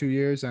the last 2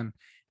 years, and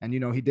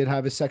he did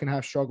have his second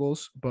half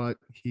struggles, but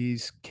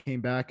he's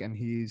came back and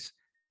he's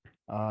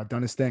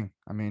done his thing.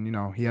 I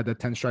mean, he had that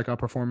 10 strikeout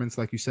performance,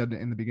 like you said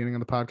in the beginning of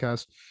the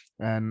podcast,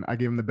 and I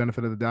gave him the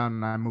benefit of the doubt,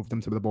 and I moved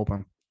him to the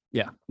bullpen.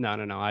 Yeah, no.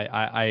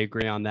 I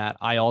agree on that.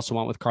 I also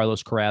went with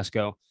Carlos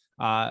Carrasco,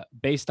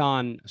 based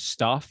on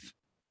stuff.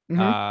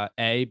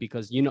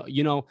 Because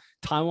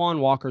Taijuan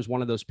Walker is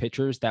one of those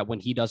pitchers that when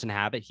he doesn't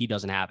have it, he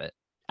doesn't have it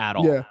at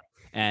all. Yeah.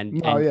 And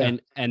No, yeah.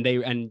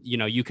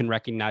 you can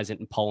recognize it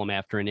and pull him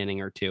after an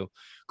inning or two.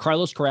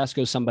 Carlos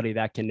Carrasco is somebody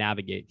that can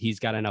navigate. He's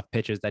got enough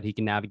pitches that he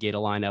can navigate a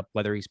lineup,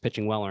 whether he's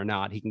pitching well or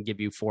not. He can give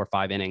you 4 or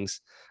 5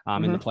 innings.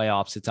 In the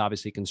playoffs. It's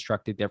obviously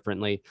constructed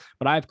differently,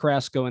 but I have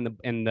Carrasco in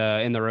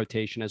the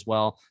rotation as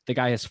well. The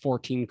guy has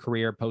 14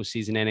 career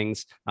postseason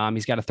innings.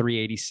 He's got a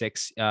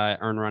 386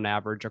 earn run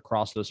average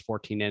across those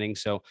 14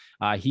 innings. So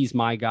he's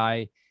my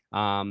guy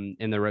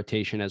in the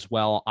rotation as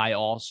well. I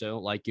also,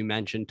 like you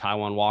mentioned,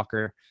 Taijuan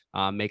Walker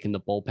making the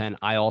bullpen.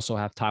 I also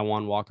have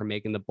Taijuan Walker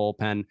making the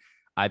bullpen.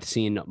 I've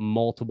seen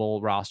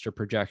multiple roster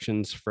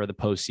projections for the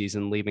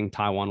postseason, leaving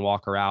Taijuan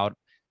Walker out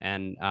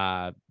and,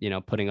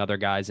 putting other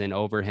guys in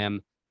over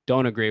him.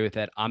 Don't agree with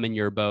it. I'm in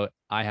your boat.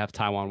 I have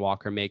Taijuan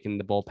Walker making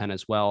the bullpen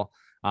as well.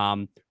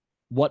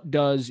 What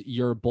does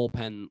your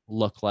bullpen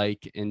look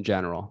like in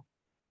general?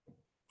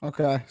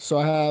 Okay. So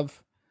I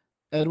have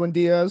Edwin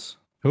Diaz.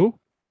 Who?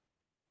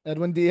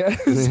 Edwin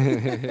Diaz.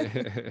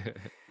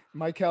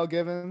 Michael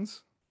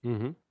Givens.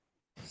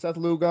 Seth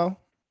Lugo.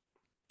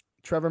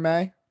 Trevor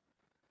May.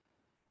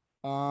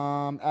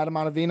 Adam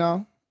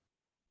Ottavino.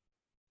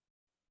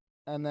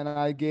 And then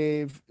I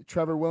gave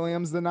Trevor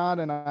Williams the nod,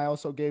 and I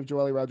also gave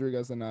Joely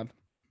Rodriguez the nod.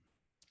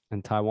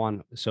 And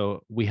Taijuan.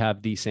 So we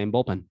have the same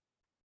bullpen.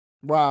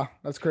 Wow,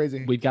 that's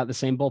crazy. We've got the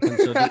same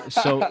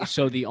bullpen.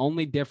 So the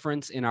only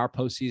difference in our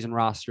postseason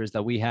rosters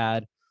that we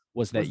had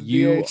was that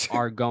you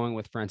are going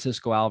with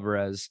Francisco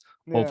Alvarez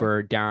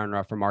over Darren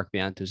Ruff or Mark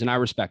Vientos. And I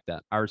respect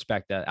that.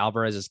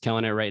 Alvarez is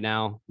killing it right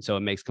now. So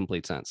it makes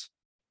complete sense.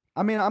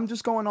 I mean, I'm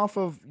just going off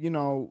of, I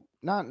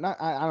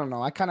don't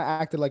know. I kind of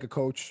acted like a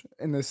coach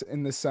in this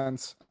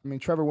sense. I mean,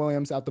 Trevor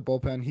Williams out the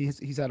bullpen.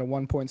 He's at a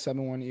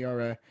 1.71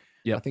 ERA.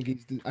 Yeah. I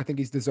think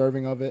he's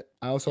deserving of it.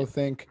 I also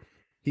think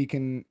he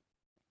can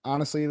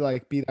honestly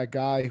be that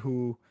guy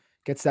who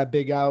gets that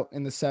big out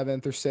in the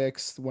 7th or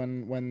 6th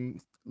when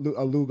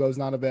a Lugo's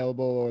not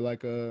available or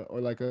like a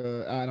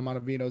Adam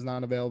Ottavino's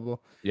not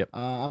available. Yep.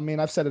 I mean,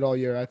 I've said it all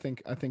year. I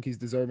think he's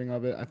deserving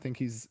of it. I think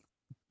he's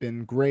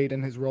been great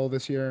in his role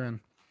this year, and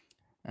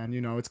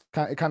it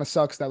kind of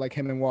sucks that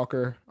him and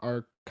Walker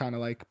are kind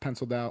of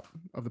penciled out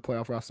of the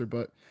playoff roster,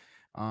 but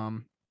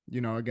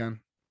again,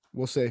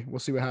 we'll see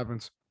what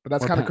happens. But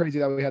that's kind of crazy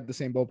that we had the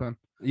same bullpen.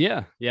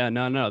 Yeah.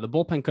 No. The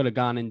bullpen could have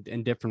gone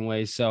in different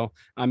ways. So,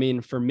 I mean,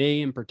 for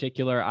me in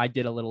particular, I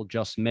did a little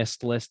just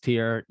missed list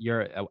here.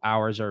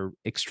 Ours are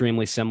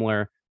extremely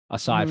similar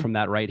aside from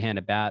that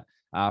right-handed bat.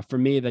 For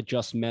me, that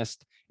just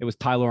missed, it was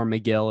Tyler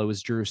McGill. It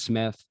was Drew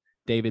Smith,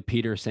 David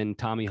Peterson,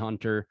 Tommy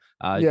Hunter,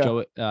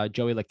 Joey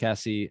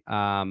Lucchesi,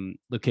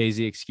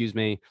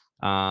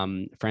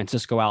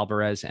 Francisco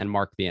Alvarez, and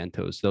Mark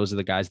Vientos. Those are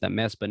the guys that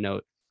missed. But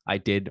note, I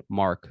did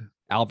mark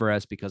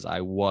Alvarez because I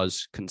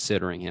was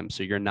considering him.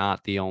 So you're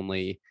not the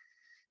only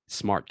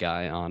smart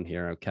guy on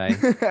here. Okay.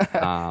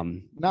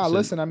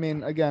 Listen, I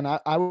mean, again,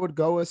 I would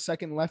go a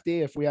second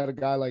lefty if we had a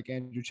guy like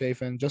Andrew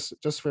Chafin,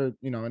 just for,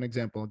 an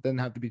example. It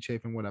didn't have to be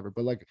Chafin, whatever,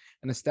 but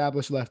an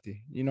established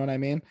lefty, you know what I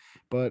mean?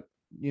 But,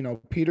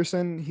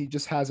 Peterson, he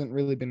just hasn't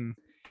really been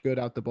good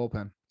out the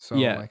bullpen. So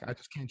I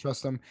just can't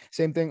trust him.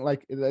 Same thing,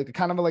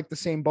 kind of the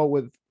same boat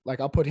with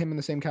I'll put him in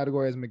the same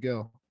category as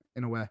McGill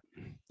in a way.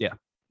 Yeah.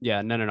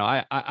 Yeah, no.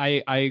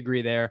 I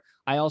agree there.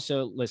 I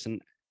also,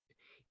 listen,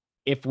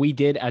 if we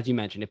did, as you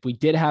mentioned, if we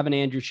did have an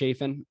Andrew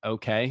Chafin,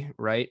 okay,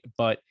 right?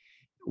 But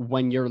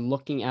when you're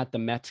looking at the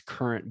Mets'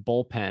 current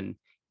bullpen,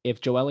 if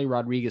Joely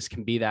Rodriguez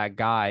can be that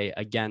guy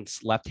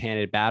against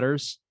left-handed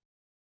batters,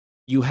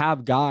 you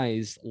have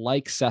guys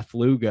like Seth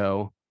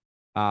Lugo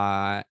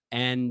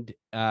and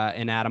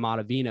Adam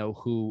Ottavino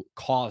who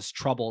cause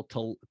trouble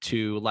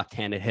to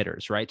left-handed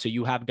hitters, right? So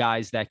you have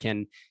guys that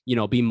can,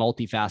 be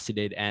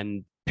multifaceted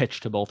and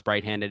pitch to both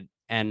right-handed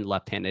and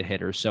left-handed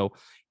hitters. So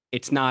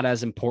it's not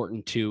as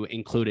important to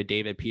include a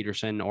David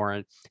Peterson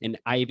and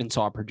I even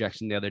saw a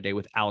projection the other day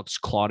with Alex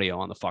Claudio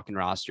on the fucking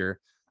roster.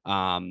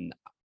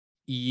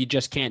 You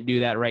just can't do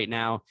that right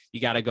now. You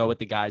got to go with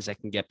the guys that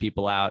can get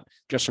people out.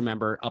 Just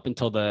remember, up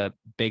until the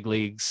big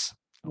leagues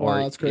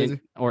that's crazy.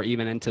 Or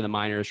even into the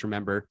minors,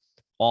 remember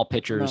all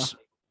pitchers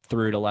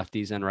threw to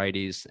lefties and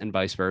righties and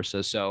vice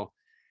versa. So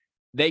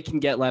they can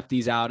get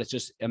lefties out. It's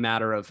just a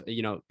matter of,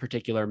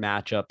 particular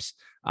matchups.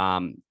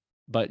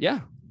 But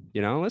yeah,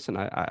 listen,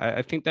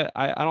 I think that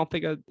I don't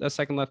think a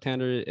second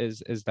left-hander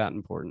is that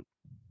important.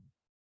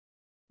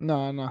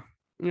 No.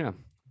 Yeah.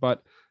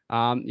 But,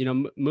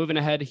 moving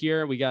ahead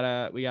here, we got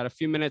a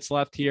few minutes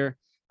left here.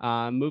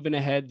 Moving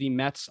ahead, the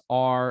Mets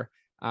are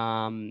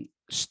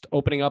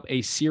opening up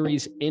a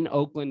series in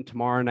Oakland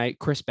tomorrow night.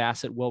 Chris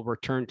Bassitt will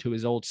return to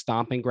his old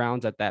stomping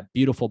grounds at that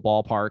beautiful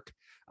ballpark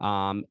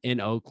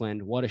in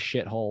Oakland. What a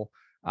shithole.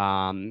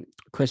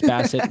 Chris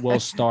Bassitt will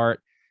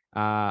start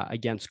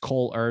against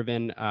Cole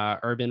Irvin.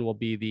 Irvin will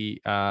be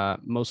the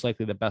most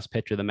likely the best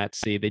pitcher the Mets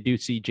see. They do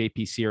see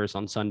JP Sears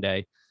on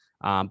Sunday,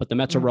 but the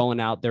Mets are rolling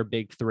out their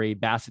big three.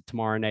 Bassitt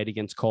tomorrow night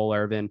against Cole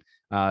Irvin.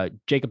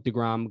 Jacob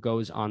deGrom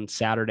goes on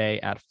Saturday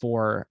at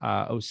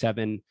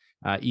 4:07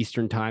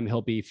 Eastern time.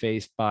 He'll be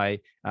faced by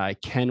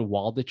Ken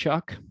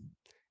Waldichuk.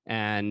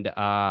 And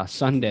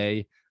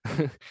Sunday,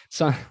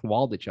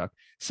 Waldichuk.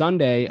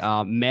 Sunday,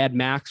 Mad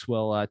Max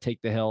will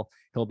take the hill.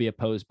 He'll be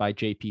opposed by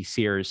JP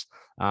Sears,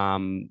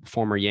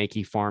 former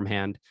Yankee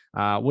farmhand.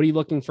 What are you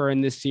looking for in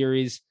this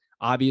series?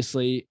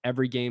 Obviously,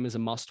 every game is a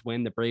must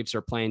win. The Braves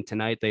are playing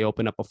tonight. They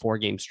open up a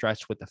 4-game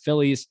stretch with the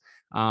Phillies.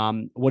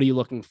 What are you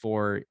looking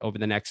for over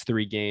the next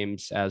 3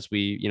 games as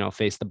we,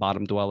 face the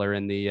bottom dweller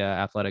in the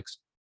Athletics?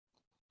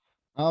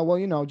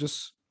 Well,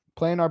 just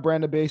playing our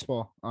brand of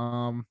baseball.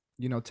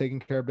 Taking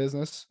care of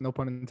business, no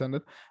pun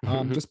intended.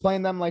 Just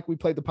playing them like we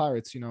played the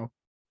Pirates,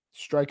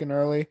 striking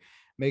early,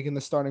 making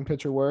the starting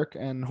pitcher work,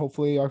 and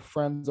hopefully our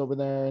friends over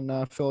there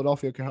in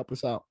Philadelphia can help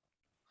us out.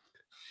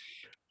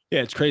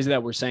 Yeah, it's crazy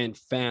that we're saying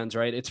fans,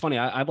 right? It's funny.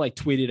 I've like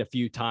tweeted a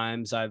few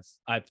times. I've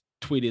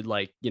tweeted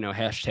like,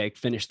 hashtag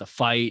finish the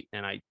fight.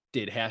 And I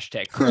did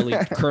hashtag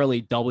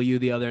curly W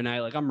the other night.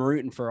 Like I'm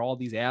rooting for all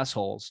these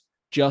assholes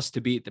just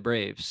to beat the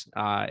Braves.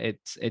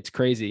 It's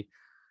crazy.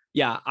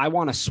 Yeah. I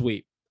want a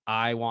sweep.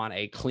 I want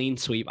a clean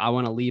sweep. I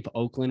want to leave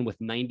Oakland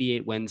with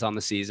 98 wins on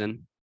the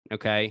season.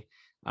 Okay.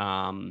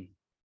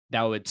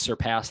 That would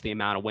surpass the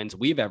amount of wins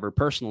we've ever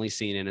personally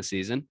seen in a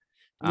season.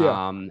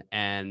 Yeah.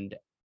 And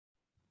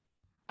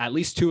at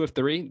least 2 of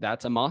 3,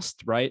 that's a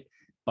must, right?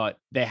 But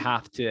they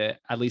have to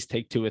at least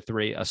take 2 of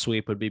 3. A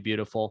sweep would be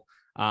beautiful.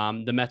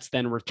 The Mets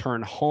then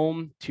return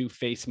home to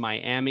face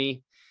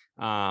Miami.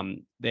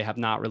 They have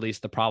not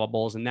released the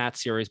probables in that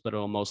series, but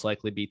it'll most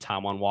likely be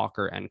Taijuan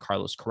Walker and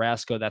Carlos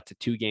Carrasco. That's a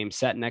 2-game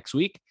set next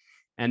week.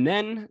 And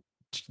then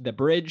the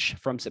bridge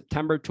from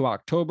September to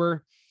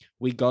October,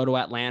 we go to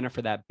Atlanta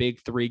for that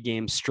big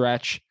 3-game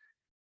stretch.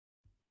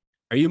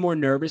 Are you more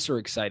nervous or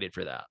excited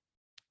for that?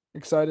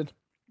 Excited.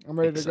 I'm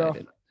ready to go.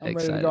 I'm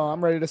ready to go.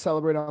 I'm ready to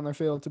celebrate on their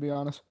field, to be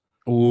honest.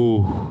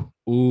 Ooh.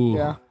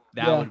 Yeah.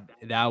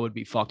 That would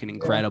be fucking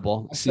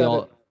incredible.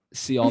 Yeah.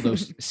 See all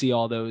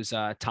those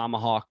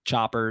tomahawk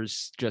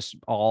choppers just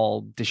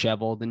all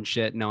disheveled and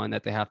shit, knowing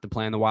that they have to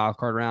play in the wild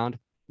card round.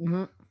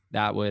 Mm-hmm.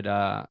 That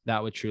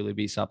would truly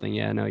be something.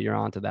 Yeah, no, you're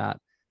onto that.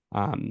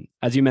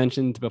 As you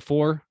mentioned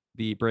before,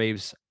 the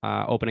Braves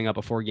opening up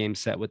a 4-game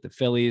set with the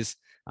Phillies.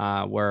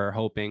 We're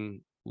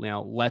hoping,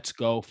 let's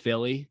go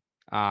Philly.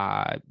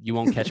 You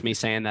won't catch me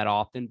saying that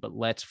often, but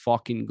let's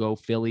fucking go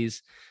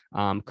Phillies.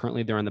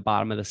 Currently they're in the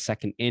bottom of the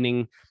 2nd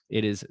inning.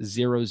 It is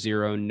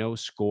 0-0, no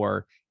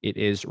score. It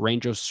is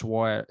Ranger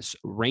Suarez.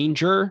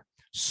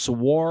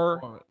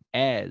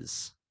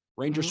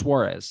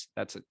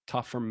 That's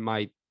tough for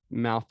my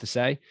mouth to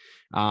say.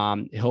 He's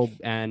on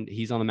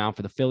the mound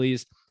for the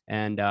Phillies,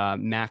 and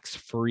Max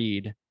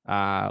Fried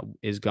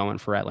is going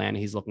for Atlanta.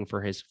 He's looking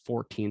for his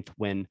 14th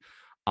win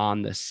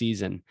on the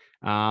season.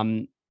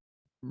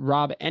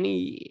 Rob,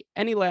 any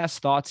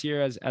last thoughts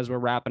here as we're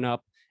wrapping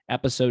up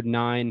episode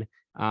 9?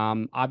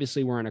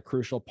 Obviously we're in a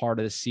crucial part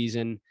of the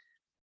season.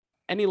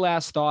 Any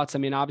last thoughts? I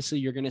mean, obviously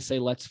you're going to say,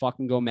 let's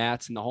fucking go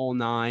Mets and the whole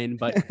 9,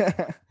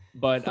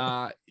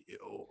 but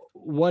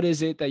what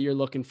is it that you're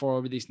looking for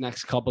over these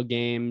next couple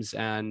games?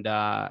 And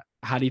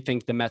how do you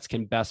think the Mets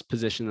can best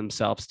position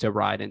themselves to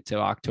ride into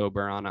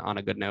October on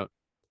a good note?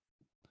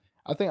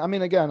 I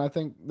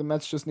think the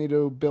Mets just need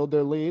to build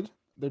their lead,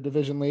 their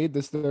division lead.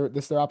 This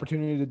is their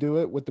opportunity to do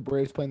it with the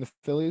Braves playing the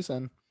Phillies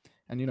and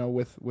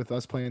with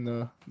us playing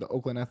the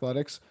Oakland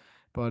Athletics.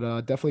 But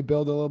definitely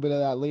build a little bit of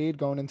that lead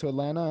going into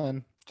Atlanta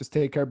and just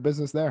take care of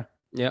business there.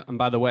 Yeah, and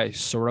by the way,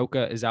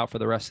 Soroka is out for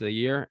the rest of the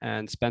year,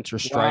 and Spencer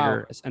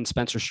Strider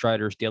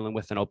is dealing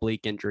with an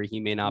oblique injury. He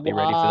may not be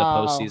ready for the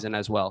postseason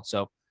as well.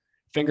 So,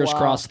 fingers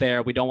crossed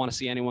there. We don't want to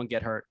see anyone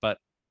get hurt, but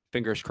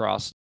fingers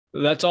crossed.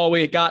 That's all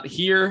we got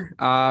here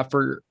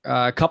for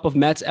Cup of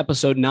Mets.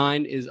 Episode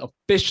 9 is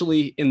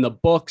officially in the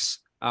books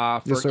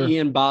for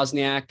Ian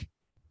Bosniak.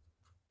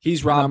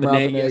 He's Rob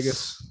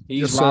Benegas.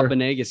 He's Rob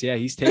Benegas. Yeah,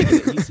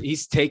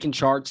 he's taking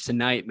charge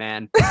tonight,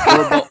 man.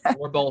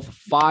 We're both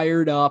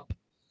fired up.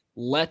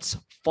 Let's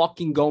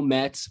fucking go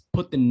Mets.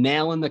 Put the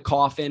nail in the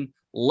coffin.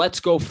 Let's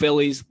go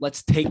Phillies.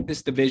 Let's take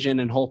this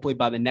division, and hopefully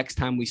by the next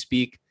time we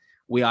speak,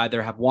 we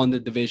either have won the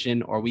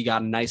division or we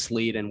got a nice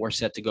lead and we're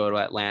set to go to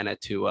Atlanta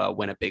to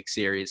win a big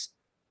series.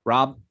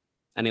 Rob,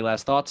 any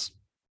last thoughts?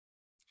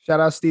 Shout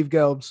out Steve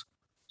Gelbs.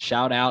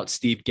 Shout out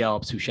Steve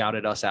Gelbs, who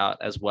shouted us out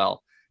as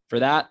well. For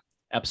that,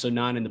 episode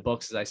 9 in the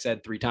books, as I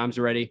said 3 times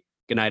already.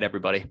 Good night,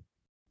 everybody.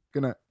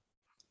 Good night.